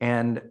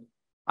 And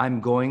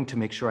I'm going to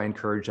make sure I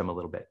encourage them a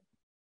little bit.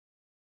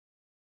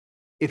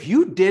 If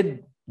you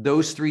did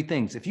those three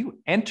things, if you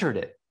entered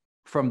it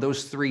from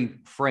those three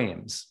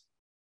frames,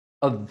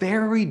 a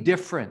very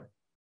different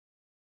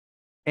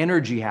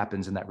energy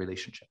happens in that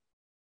relationship,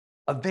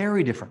 a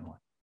very different one.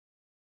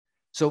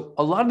 So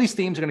a lot of these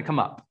themes are going to come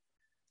up.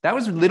 That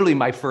was literally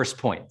my first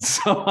point.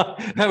 So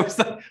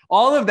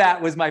all of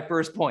that was my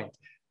first point,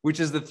 which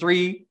is the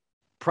three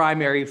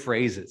primary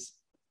phrases: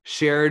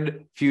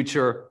 shared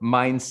future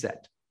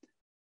mindset,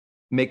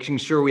 making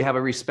sure we have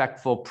a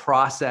respectful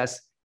process,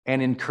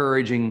 and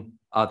encouraging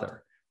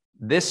other.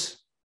 This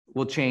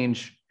will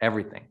change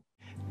everything.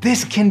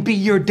 This can be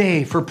your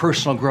day for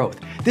personal growth.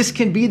 This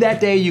can be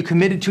that day you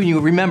committed to and you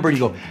remember and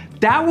you go,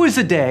 that was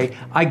the day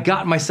I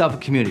got myself a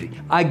community.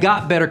 I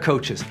got better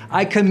coaches.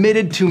 I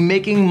committed to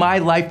making my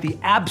life the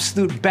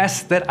absolute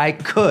best that I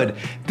could.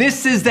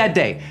 This is that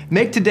day.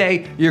 Make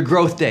today your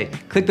growth day.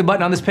 Click the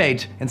button on this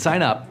page and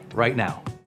sign up right now.